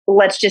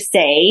let's just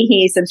say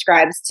he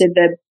subscribes to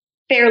the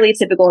fairly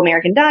typical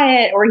American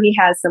diet, or he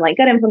has some like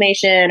gut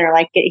inflammation, or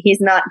like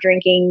he's not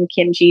drinking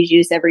kimchi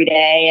juice every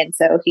day. And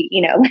so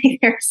he,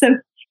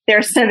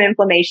 there's some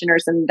inflammation or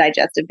some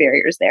digestive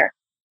barriers there.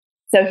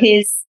 So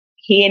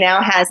he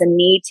now has a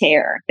knee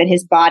tear that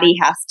his body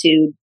has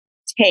to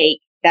take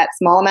that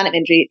small amount of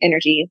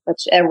energy,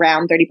 which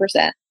around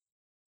 30%,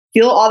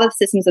 fuel all the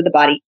systems of the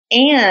body,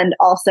 and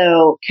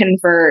also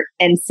convert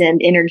and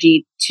send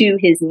energy to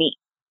his knee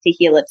to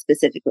heal it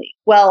specifically.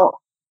 Well,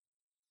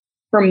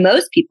 for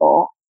most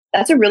people,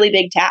 that's a really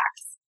big tax.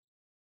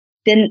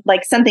 Then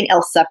like something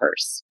else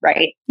suffers,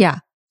 right? Yeah.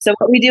 So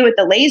what we do with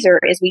the laser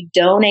is we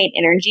donate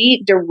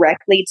energy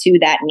directly to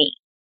that knee.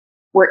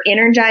 We're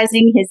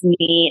energizing his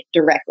knee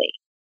directly.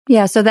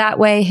 Yeah. So that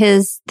way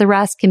the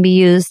rest can be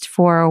used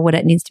for what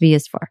it needs to be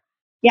used for.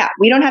 Yeah.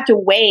 We don't have to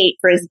wait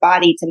for his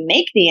body to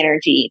make the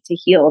energy to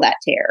heal that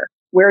tear.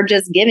 We're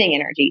just giving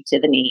energy to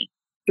the knee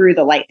through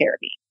the light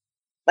therapy.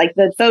 Like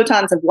the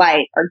photons of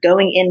light are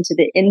going into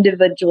the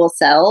individual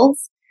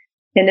cells,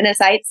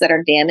 tendinocytes that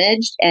are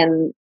damaged,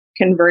 and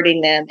converting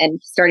them and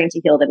starting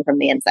to heal them from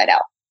the inside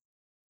out.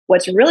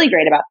 What's really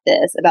great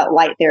about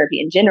light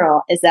therapy in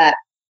general, is that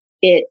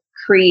it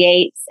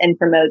creates and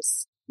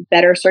promotes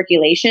better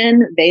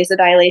circulation,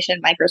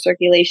 vasodilation,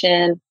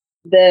 microcirculation.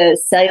 The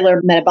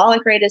cellular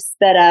metabolic rate is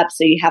sped up.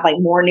 So you have like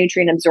more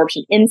nutrient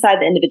absorption inside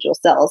the individual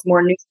cells,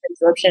 more nutrient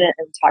absorption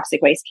and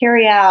toxic waste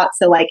carry out.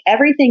 So like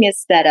everything is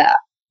sped up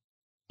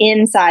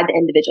inside the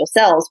individual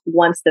cells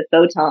once the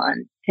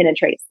photon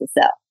penetrates the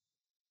cell.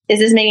 Is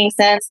this making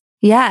sense?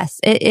 Yes,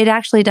 it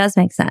actually does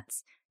make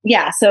sense.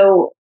 Yeah.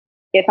 So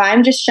if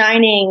I'm just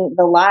shining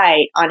the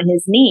light on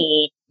his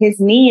knee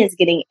is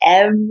getting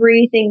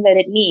everything that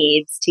it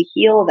needs to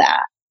heal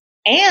that.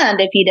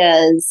 And if he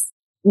does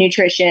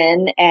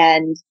nutrition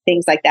and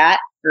things like that,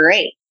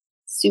 great.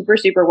 Super,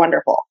 super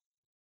wonderful.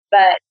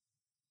 But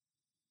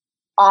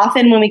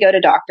often when we go to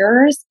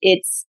doctors,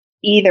 it's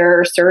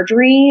either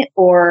surgery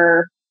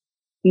or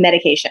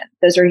medication.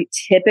 Those are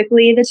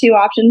typically the two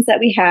options that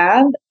we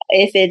have.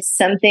 If it's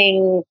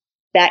something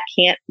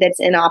that's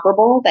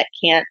inoperable,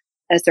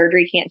 a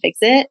surgery can't fix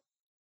it,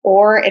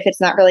 or if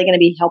it's not really going to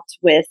be helped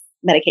with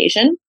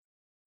medication.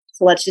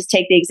 So let's just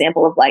take the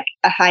example of like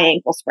a high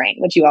ankle sprain,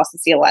 which you also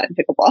see a lot in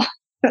pickleball.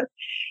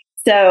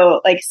 So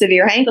like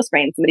severe high ankle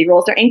sprain, somebody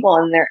rolls their ankle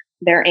and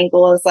their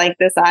ankle is like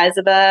the size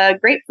of a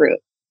grapefruit.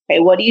 Okay,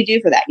 what do you do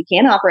for that? You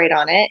can't operate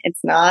on it.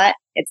 It's not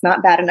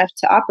bad enough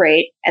to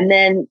operate. And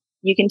then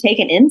you can take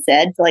an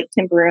NSAID to like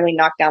temporarily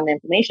knock down the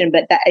inflammation,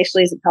 but that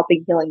actually isn't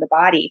helping healing the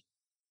body.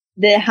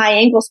 The high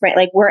ankle sprain,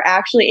 like we're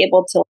actually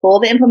able to pull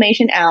the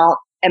inflammation out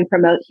and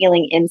promote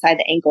healing inside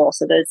the ankle.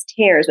 So those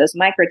tears, those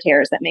micro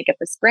tears that make up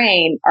the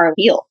sprain are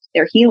healed.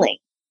 They're healing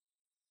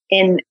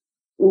in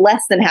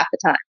less than half the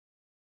time.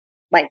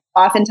 Like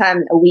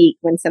oftentimes a week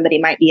when somebody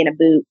might be in a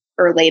boot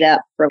or laid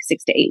up for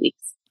 6 to 8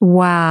 weeks.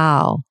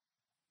 Wow.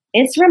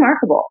 It's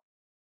remarkable.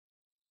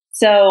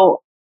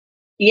 So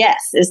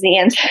yes is the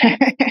answer.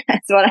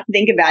 That's what I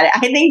think about it. I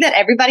think that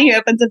everybody who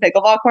opens a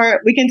pickleball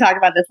court, we can talk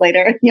about this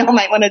later. Y'all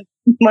might want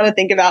to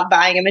think about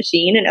buying a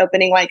machine and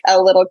opening like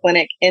a little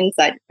clinic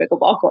inside your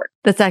pickleball court.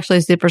 That's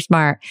actually super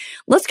smart.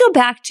 Let's go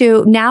back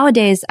to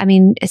nowadays. I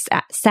mean,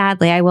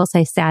 sadly, I will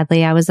say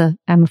sadly,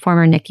 I'm a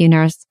former NICU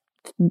nurse,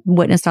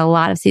 witnessed a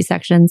lot of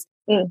C-sections.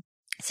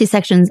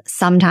 C-sections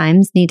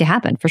sometimes need to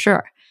happen for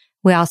sure.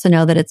 We also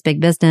know that it's big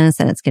business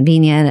and it's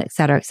convenient, et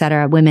cetera, et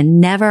cetera. Women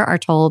never are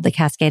told the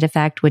cascade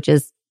effect, which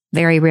is a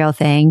very real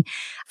thing.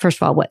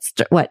 First of all,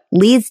 what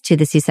leads to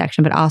the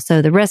C-section, but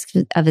also the risk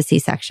of a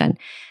C-section.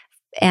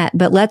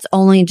 But let's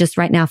only just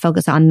right now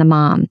focus on the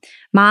mom.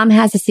 Mom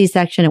has a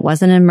C-section. It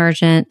wasn't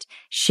emergent.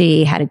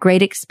 She had a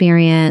great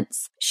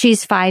experience.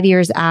 She's 5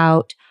 years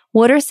out.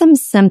 What are some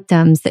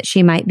symptoms that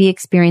she might be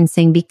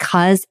experiencing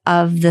because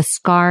of the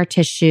scar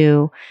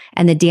tissue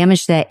and the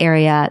damage to that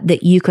area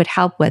that you could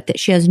help with that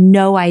she has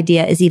no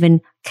idea is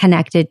even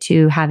connected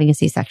to having a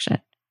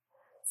C-section?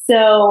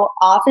 So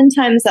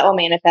oftentimes that will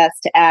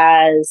manifest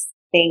as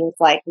things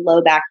like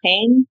low back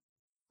pain,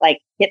 like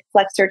hip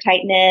flexor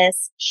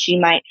tightness. She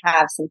might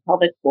have some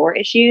pelvic floor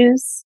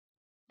issues,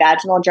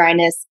 vaginal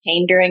dryness,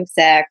 pain during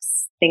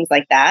sex, things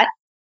like that.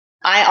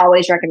 I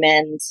always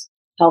recommend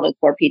pelvic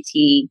floor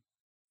PT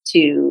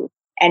to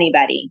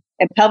anybody,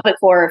 and pelvic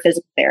floor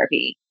physical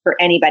therapy for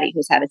anybody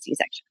who's had a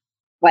C-section.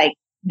 Like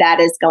that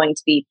is going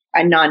to be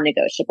a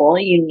non-negotiable.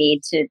 You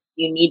need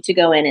to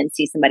go in and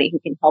see somebody who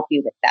can help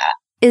you with that.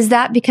 Is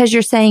that because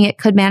you're saying it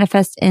could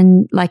manifest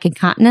in like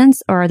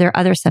incontinence, or are there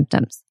other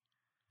symptoms?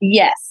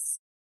 Yes.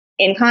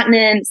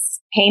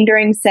 Incontinence, pain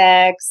during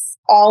sex,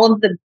 all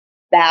of the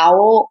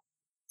bowel.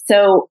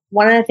 So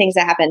one of the things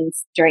that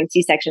happens during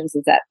C-sections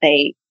is that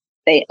they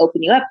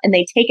open you up and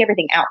they take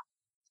everything out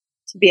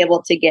to be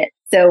able to get.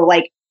 So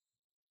like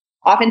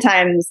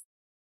oftentimes,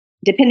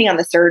 depending on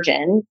the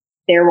surgeon,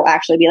 there will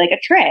actually be like a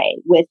tray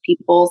with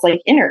people's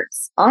like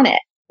innards on it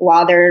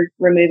while they're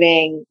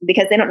removing,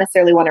 because they don't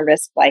necessarily want to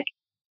risk like,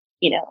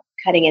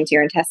 cutting into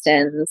your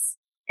intestines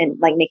and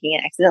like making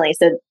it accidentally.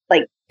 So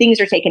like things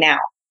are taken out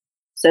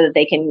so that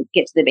they can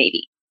get to the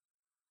baby.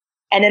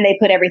 And then they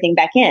put everything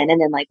back in,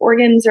 and then like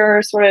organs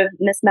are sort of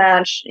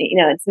mismatched.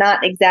 It's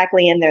not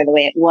exactly in there the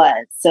way it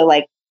was. So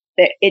like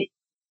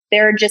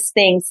there are just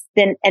things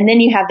then, and then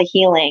you have the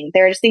healing.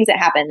 There are just things that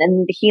happen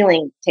and the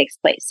healing takes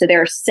place. So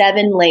there are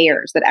 7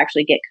 layers that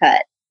actually get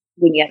cut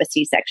when you have a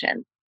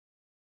C-section.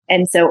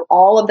 And so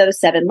all of those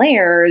 7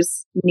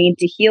 layers need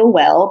to heal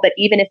well. But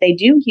even if they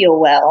do heal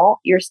well,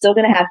 you're still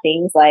going to have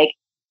things like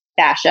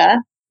fascia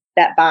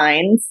that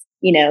binds,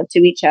 to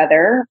each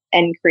other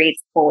and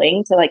creates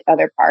pulling to like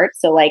other parts.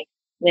 So like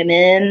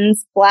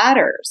women's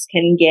bladders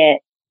can get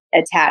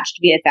attached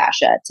via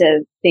fascia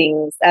to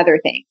other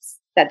things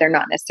that they're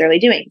not necessarily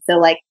doing. So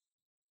like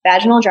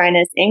vaginal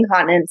dryness,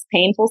 incontinence,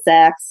 painful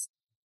sex,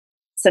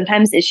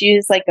 sometimes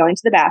issues like going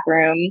to the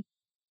bathroom,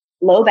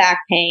 low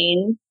back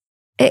pain.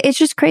 It's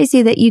just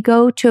crazy that you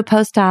go to a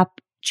post-op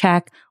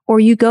check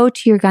or you go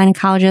to your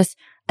gynecologist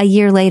a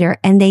year later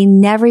and they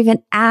never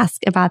even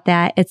ask about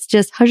that. It's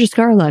just, how's your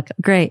scar look?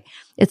 Great.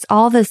 It's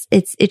all this,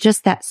 it's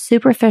just that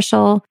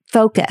superficial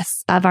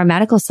focus of our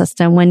medical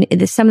system when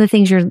some of the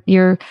things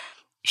you're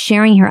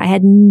sharing here, I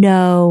had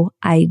no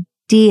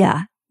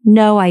idea.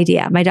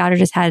 My daughter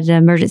just had an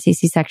emergency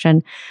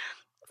C-section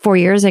 4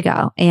 years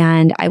ago,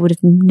 and I would have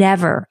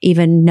never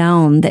even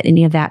known that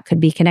any of that could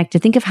be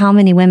connected. Think of how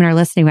many women are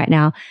listening right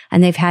now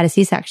and they've had a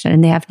C-section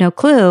and they have no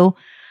clue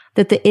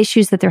that the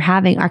issues that they're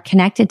having are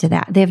connected to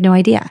that. They have no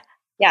idea.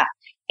 Yeah.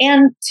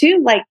 And too,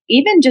 like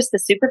even just the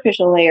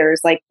superficial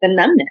layers, like the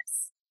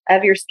numbness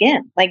of your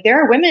skin. Like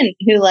there are women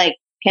who like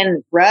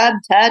can rub,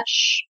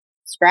 touch,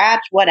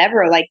 scratch,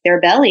 whatever, like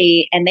their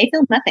belly, and they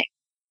feel nothing.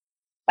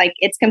 Like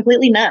it's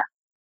completely numb.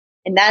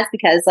 And that's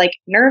because like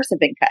nerves have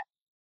been cut.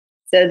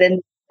 So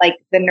then like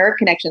the nerve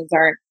connections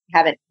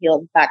haven't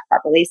healed back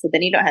properly. So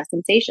then you don't have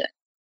sensation.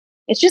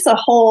 It's just a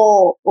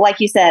whole, like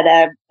you said,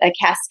 a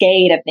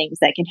cascade of things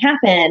that can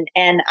happen.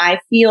 And I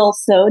feel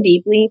so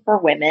deeply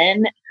for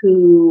women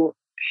who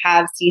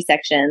have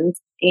C-sections,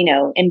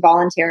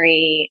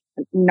 involuntary,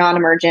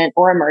 non-emergent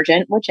or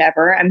emergent,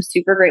 whichever. I'm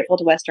super grateful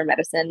to Western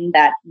medicine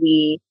that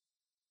we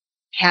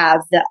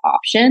have the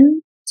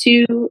option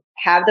to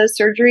have those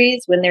surgeries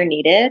when they're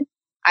needed.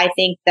 I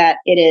think that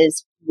it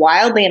is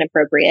wildly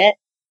inappropriate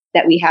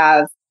that we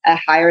have a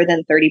higher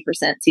than 30%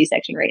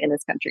 C-section rate in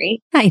this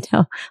country. I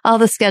know. All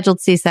the scheduled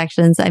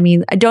C-sections. I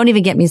mean, don't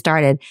even get me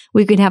started.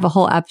 We could have a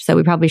whole episode.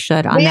 We probably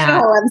should on we that. Have a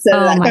whole episode oh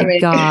of that my coming.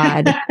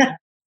 God.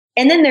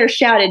 And then they're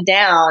shouted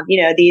down,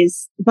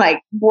 these like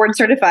board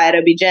certified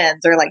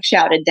OB-GYNs are like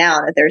shouted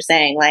down that they're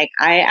saying like,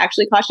 I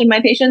actually caution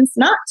my patients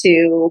not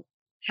to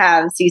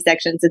have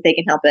C-sections if they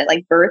can help it.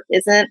 Like birth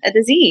isn't a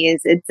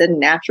disease. It's a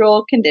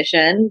natural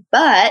condition,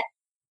 but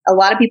a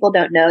lot of people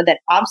don't know that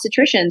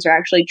obstetricians are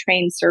actually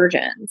trained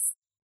surgeons.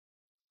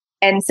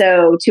 And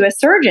so to a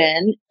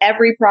surgeon,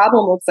 every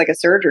problem looks like a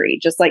surgery,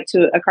 just like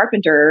to a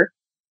carpenter,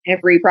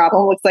 every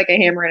problem looks like a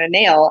hammer and a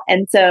nail.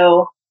 And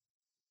so,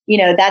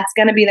 that's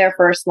going to be their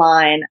first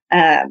line,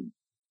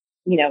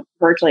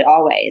 virtually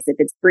always. If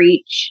it's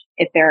breech,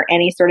 if there are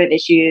any sort of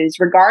issues,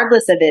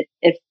 regardless of it,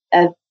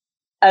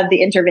 of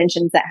the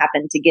interventions that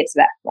happen to get to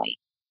that point,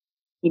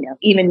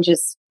 even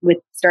just with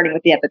starting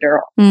with the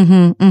epidural.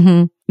 Mm-hmm,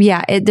 mm-hmm.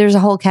 Yeah. There's a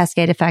whole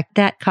cascade effect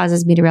that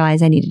causes me to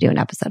realize I need to do an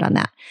episode on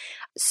that.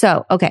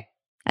 So, okay.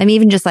 I'm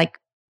even just like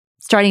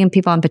starting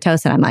people on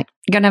Pitocin. I'm like,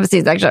 you're going to have a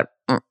C-section.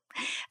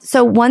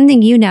 So one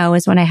thing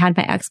is when I had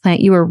my explant,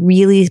 you were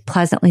really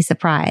pleasantly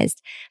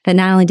surprised that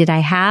not only did I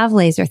have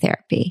laser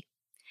therapy,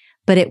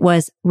 but it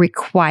was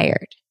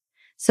required.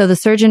 So the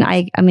surgeon,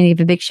 I'm going to give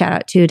a big shout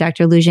out to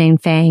Dr. Lu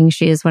Fang.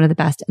 She is one of the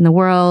best in the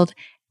world,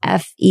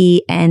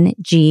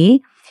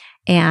 FENG.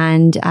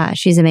 And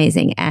she's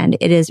amazing. And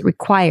it is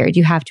required.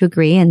 You have to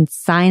agree and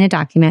sign a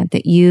document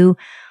that you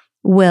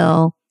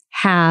will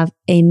have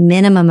a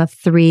minimum of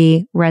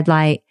 3 red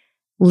light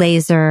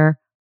laser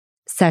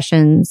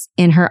sessions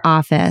in her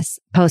office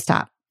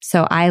post-op.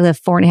 So I live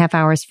 4.5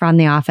 hours from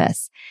the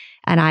office,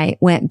 and I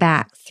went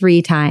back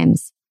 3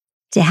 times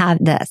to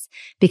have this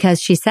because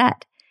she said,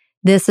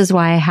 this is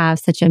why I have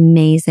such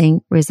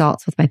amazing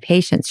results with my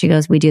patients. She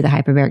goes, we do the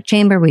hyperbaric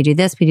chamber, we do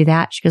this, we do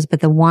that. She goes,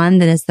 but the one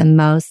that is the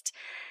most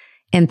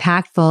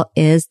impactful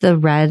is the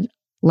red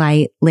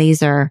light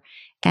laser.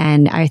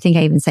 And I think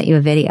I even sent you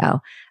a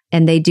video.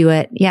 And they do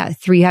it. Yeah.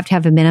 3, you have to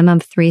have a minimum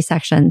of 3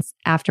 sections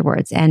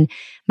afterwards. And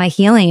my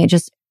healing,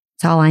 it's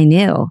all I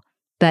knew.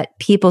 But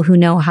people who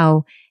know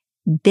how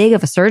big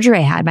of a surgery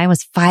I had, mine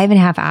was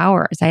 5.5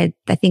 hours. I had,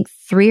 I think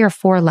 3 or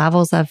 4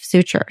 levels of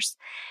sutures.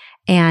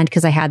 And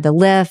because I had the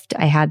lift,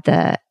 I had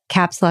the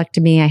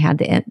capsulectomy, I had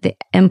the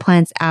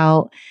implants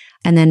out.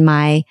 And then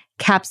my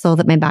capsule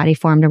that my body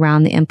formed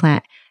around the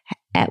implant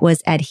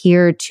was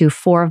adhered to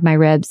 4 of my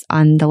ribs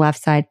on the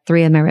left side,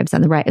 3 of my ribs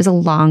on the right. It was a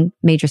long,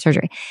 major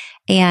surgery.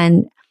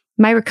 And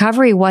my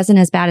recovery wasn't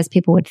as bad as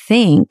people would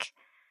think.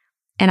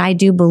 And I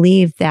do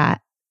believe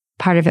that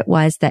part of it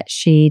was that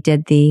she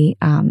did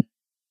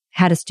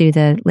had us do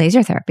the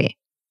laser therapy.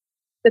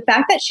 The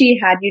fact that she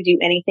had you do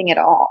anything at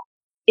all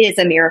is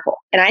a miracle.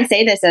 And I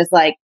say this as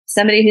like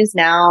somebody who's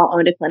now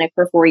owned a clinic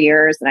for 4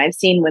 years, and I've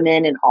seen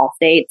women in all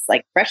states,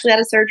 like freshly out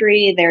of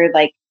surgery. They're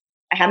like,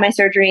 I had my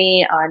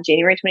surgery on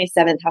January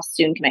 27th. How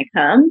soon can I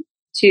come?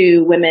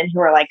 To women who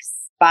are like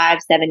 5-7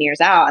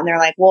 years out. And they're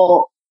like,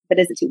 well, but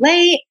is it too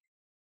late?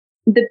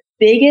 The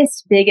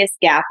biggest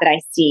gap that I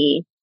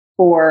see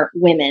for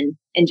women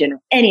in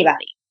general,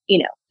 anybody,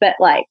 but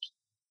like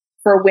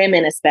for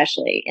women,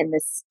 especially in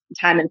this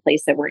time and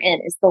place that we're in,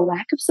 is the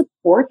lack of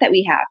support that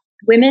we have.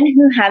 Women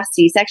who have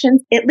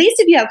C-sections, at least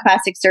if you have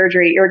plastic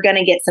surgery, you're going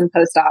to get some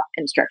post-op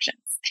instructions.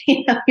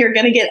 You're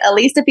going to get at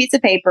least a piece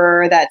of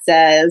paper that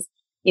says,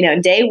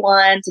 day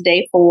 1 to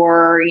day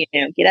 4,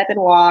 get up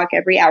and walk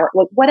every hour,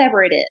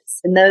 whatever it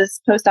is. And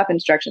those post-op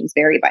instructions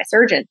vary by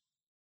surgeon.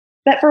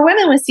 But for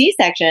women with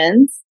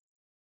C-sections,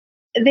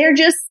 they're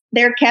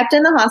kept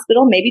in the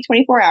hospital maybe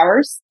 24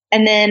 hours.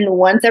 And then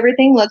once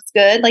everything looks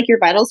good, like your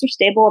vitals are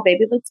stable,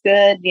 baby looks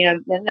good,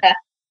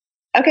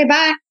 okay,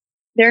 bye.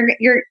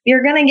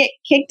 You're going to get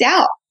kicked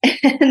out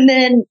and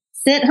then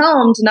sent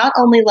home to not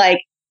only like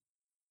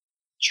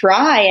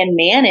try and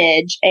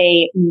manage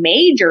a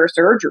major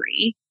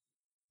surgery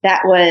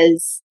that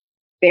was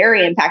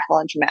very impactful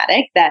and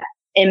traumatic, that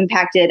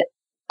impacted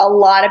a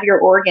lot of your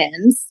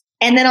organs,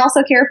 and then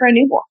also care for a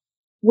newborn,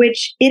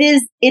 which it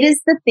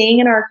is the thing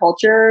in our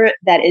culture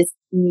that is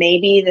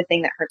maybe the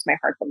thing that hurts my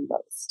heart the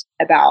most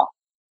about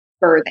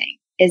birthing,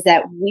 is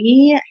that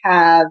we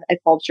have a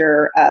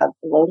culture of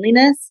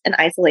loneliness and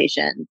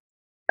isolation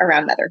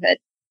around motherhood,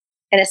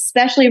 and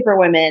especially for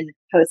women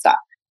post-op.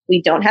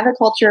 We don't have a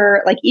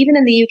culture, like even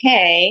in the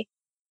UK,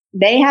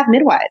 they have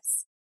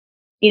midwives.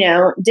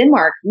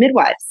 Denmark,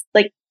 midwives,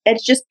 like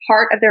it's just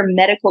part of their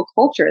medical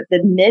culture.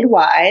 The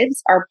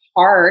midwives are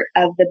part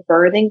of the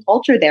birthing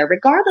culture there,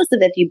 regardless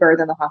of if you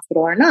birth in the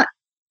hospital or not.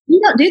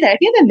 You don't do that. If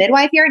you have a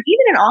midwife here, and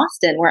even in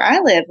Austin, where I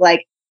live,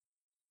 like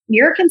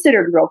you're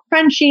considered real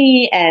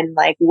crunchy and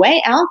like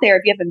way out there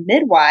if you have a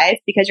midwife,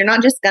 because you're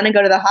not just going to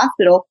go to the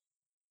hospital.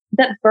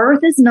 But birth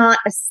is not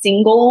a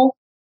single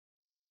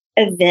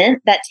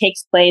event that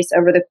takes place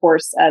over the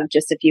course of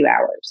just a few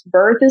hours.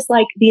 Birth is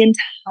like the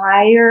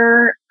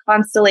entire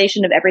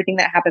constellation of everything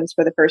that happens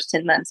for the first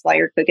 10 months while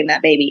you're cooking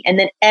that baby. And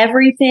then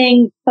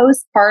everything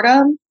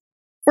postpartum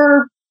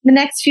for the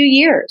next few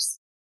years.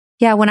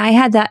 Yeah. When I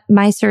had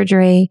my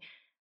surgery,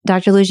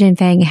 Dr. Lu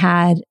Jianfeng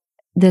had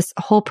this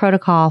whole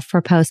protocol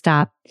for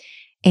post-op.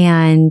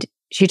 And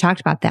she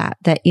talked about that,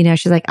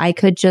 she's like, I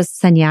could just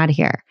send you out of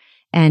here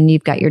and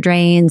you've got your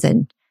drains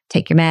and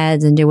take your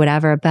meds and do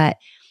whatever. But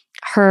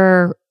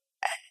her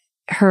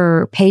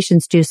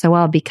patients do so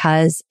well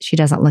because she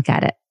doesn't look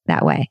at it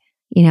that way,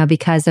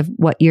 because of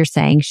what you're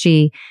saying.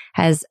 She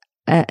has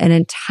an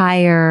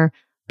entire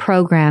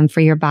program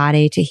for your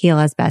body to heal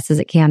as best as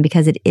it can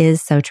because it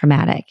is so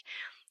traumatic.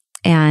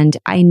 And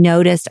I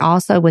noticed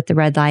also with the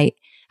red light,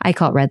 I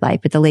call it red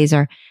light, but the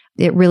laser,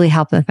 it really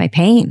helped with my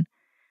pain.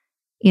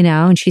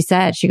 And she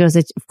goes,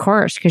 it's, of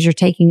course, because you're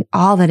taking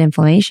all that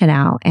inflammation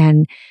out.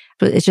 And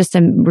it's just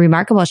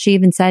remarkable. She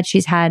even said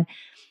she's had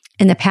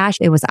in the past,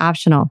 it was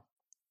optional.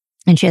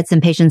 And she had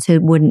some patients who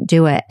wouldn't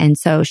do it. And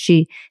so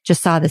she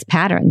just saw this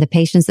pattern. The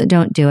patients that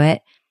don't do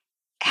it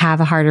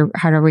have a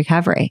harder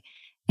recovery.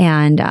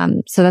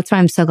 And so that's why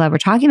I'm so glad we're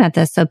talking about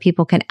this, so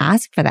people can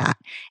ask for that.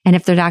 And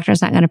if their doctor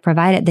is not going to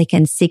provide it, they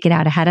can seek it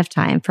out ahead of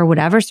time for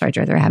whatever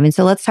surgery they're having.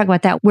 So let's talk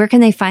about that. Where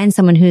can they find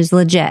someone who's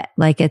legit?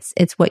 Like it's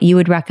what you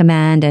would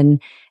recommend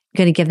and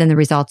going to give them the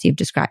results you've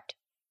described?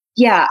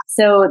 Yeah.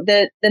 So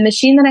the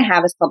machine that I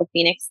have is called the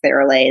Phoenix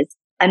Theralaze.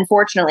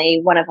 Unfortunately,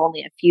 one of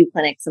only a few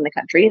clinics in the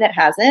country that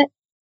has it.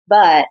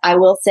 But I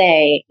will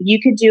say you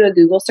could do a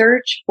Google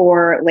search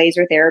for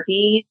laser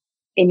therapy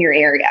in your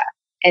area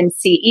and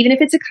see, even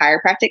if it's a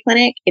chiropractic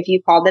clinic, if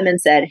you called them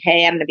and said,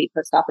 hey, I'm going to be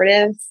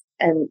postoperative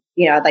and,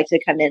 I'd like to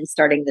come in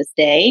starting this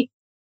day,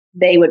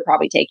 they would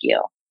probably take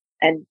you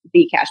and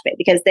be cash pay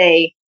because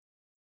they,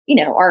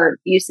 are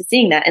used to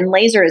seeing that. And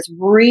laser is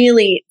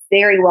really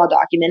very well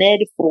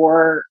documented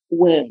for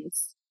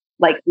wounds.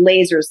 Like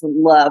lasers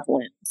love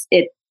wounds.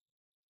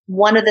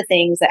 One of the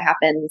things that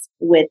happens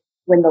when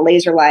the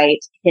laser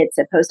light hits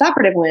a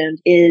postoperative wound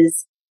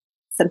is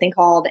something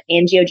called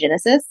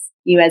angiogenesis.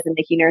 You as a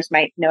NICU nurse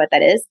might know what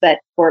that is, but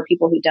for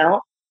people who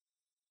don't,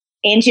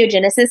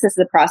 angiogenesis is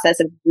the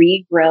process of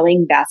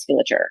regrowing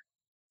vasculature.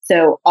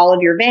 So all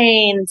of your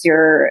veins,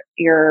 your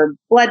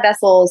blood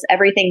vessels,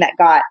 everything that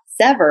got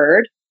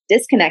severed,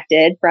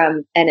 disconnected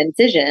from an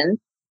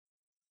incision,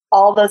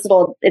 all those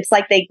it's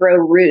like they grow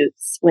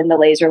roots when the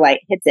laser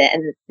light hits it.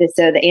 And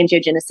so the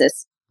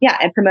angiogenesis,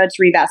 it promotes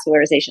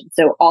revascularization.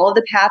 So all of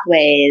the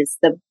pathways,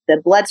 the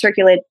blood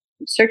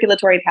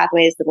circulatory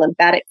pathways, the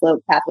lymphatic flow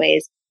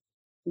pathways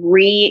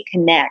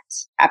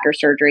reconnect after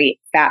surgery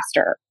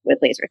faster with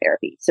laser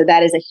therapy. So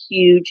that is a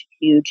huge,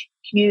 huge,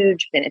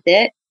 huge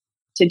benefit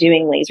to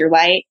doing laser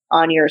light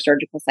on your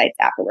surgical sites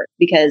afterwards,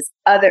 because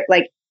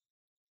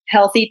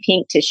healthy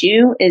pink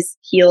tissue is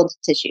healed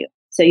tissue.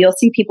 So you'll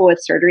see people with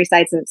surgery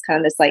sites and it's kind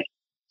of this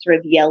sort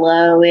of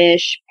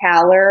yellowish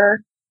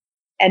pallor.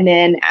 And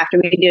then after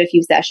we do a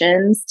few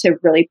sessions to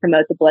really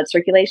promote the blood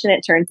circulation,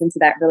 it turns into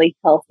that really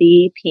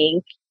healthy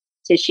pink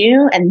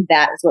tissue. And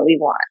that is what we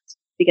want,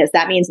 because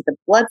that means that the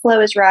blood flow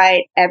is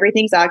right.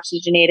 Everything's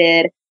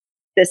oxygenated.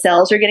 The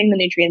cells are getting the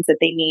nutrients that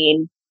they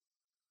need.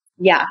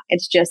 Yeah,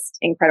 it's just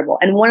incredible.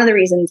 And one of the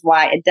reasons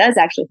why it does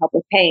actually help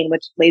with pain,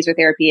 which laser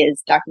therapy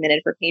is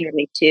documented for pain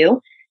relief too,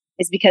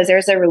 is because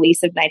there's a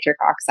release of nitric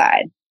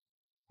oxide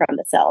from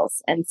the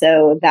cells. And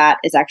so that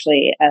is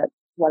actually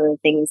one of the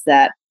things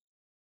that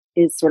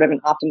is sort of an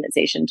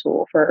optimization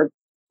tool for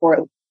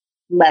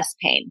less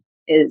pain,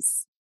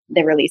 is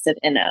the release of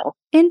NO.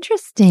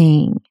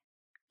 Interesting.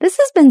 This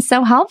has been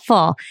so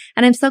helpful.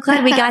 And I'm so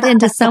glad we got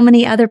into so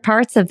many other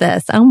parts of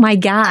this. Oh my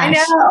gosh.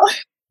 I know.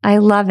 I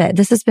love it.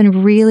 This has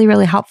been really,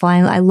 really helpful.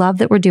 I love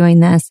that we're doing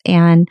this,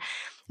 and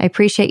I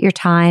appreciate your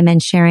time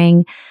and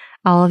sharing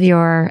all of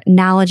your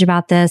knowledge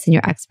about this and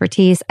your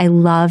expertise. I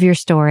love your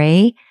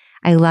story.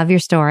 I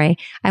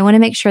want to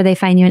make sure they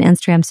find you on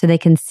Instagram so they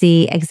can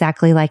see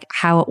exactly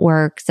how it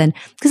works. And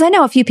because I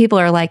know a few people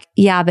are like,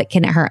 yeah, but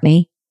can it hurt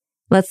me?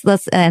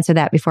 Let's answer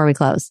that before we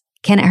close.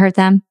 Can it hurt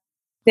them?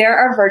 There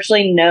are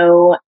virtually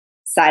no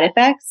side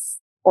effects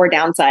or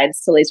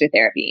downsides to laser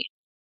therapy,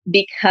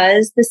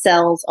 because the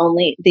cells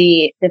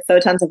the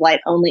photons of light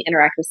only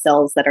interact with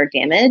cells that are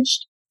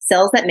damaged.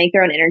 Cells that make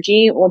their own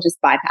energy will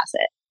just bypass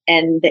it,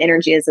 and the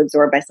energy is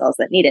absorbed by cells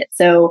that need it.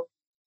 So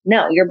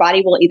no, your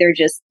body will either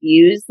just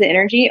use the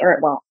energy or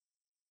it won't.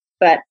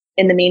 But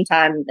in the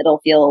meantime, it'll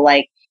feel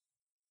like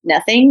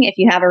nothing if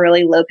you have a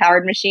really low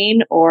powered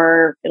machine,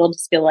 or it'll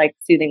just feel like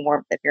soothing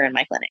warmth if you're in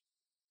my clinic.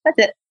 That's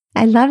it.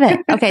 I love it.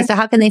 Okay. So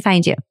how can they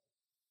find you?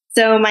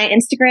 So my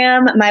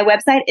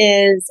website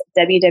is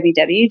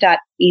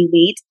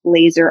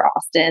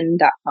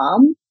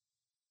www.elitelaseраustin.com,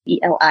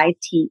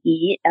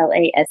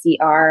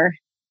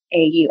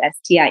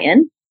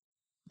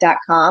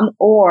 ELITELASERAUSTIN.com,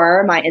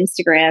 or my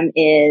Instagram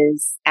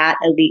is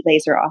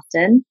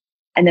 @EliteLaserAustin.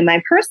 And then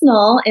my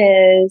personal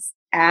is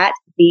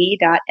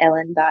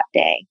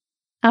 @the.ellen.day.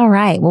 All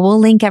right. Well, we'll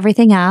link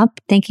everything up.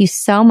 Thank you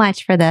so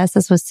much for this.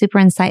 This was super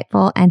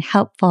insightful and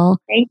helpful.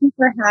 Thank you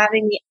for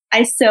having me.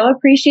 I so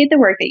appreciate the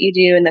work that you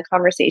do and the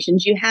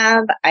conversations you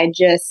have.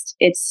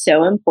 It's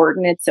so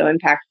important. It's so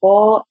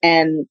impactful.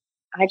 And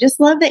I just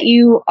love that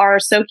you are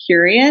so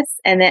curious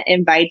and that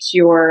invites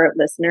your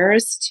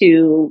listeners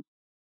to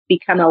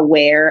become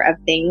aware of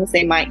things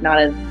they might not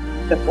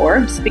have before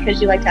just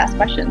because you like to ask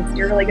questions.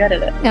 You're really good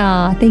at it.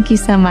 Oh, thank you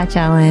so much,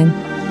 Ellen.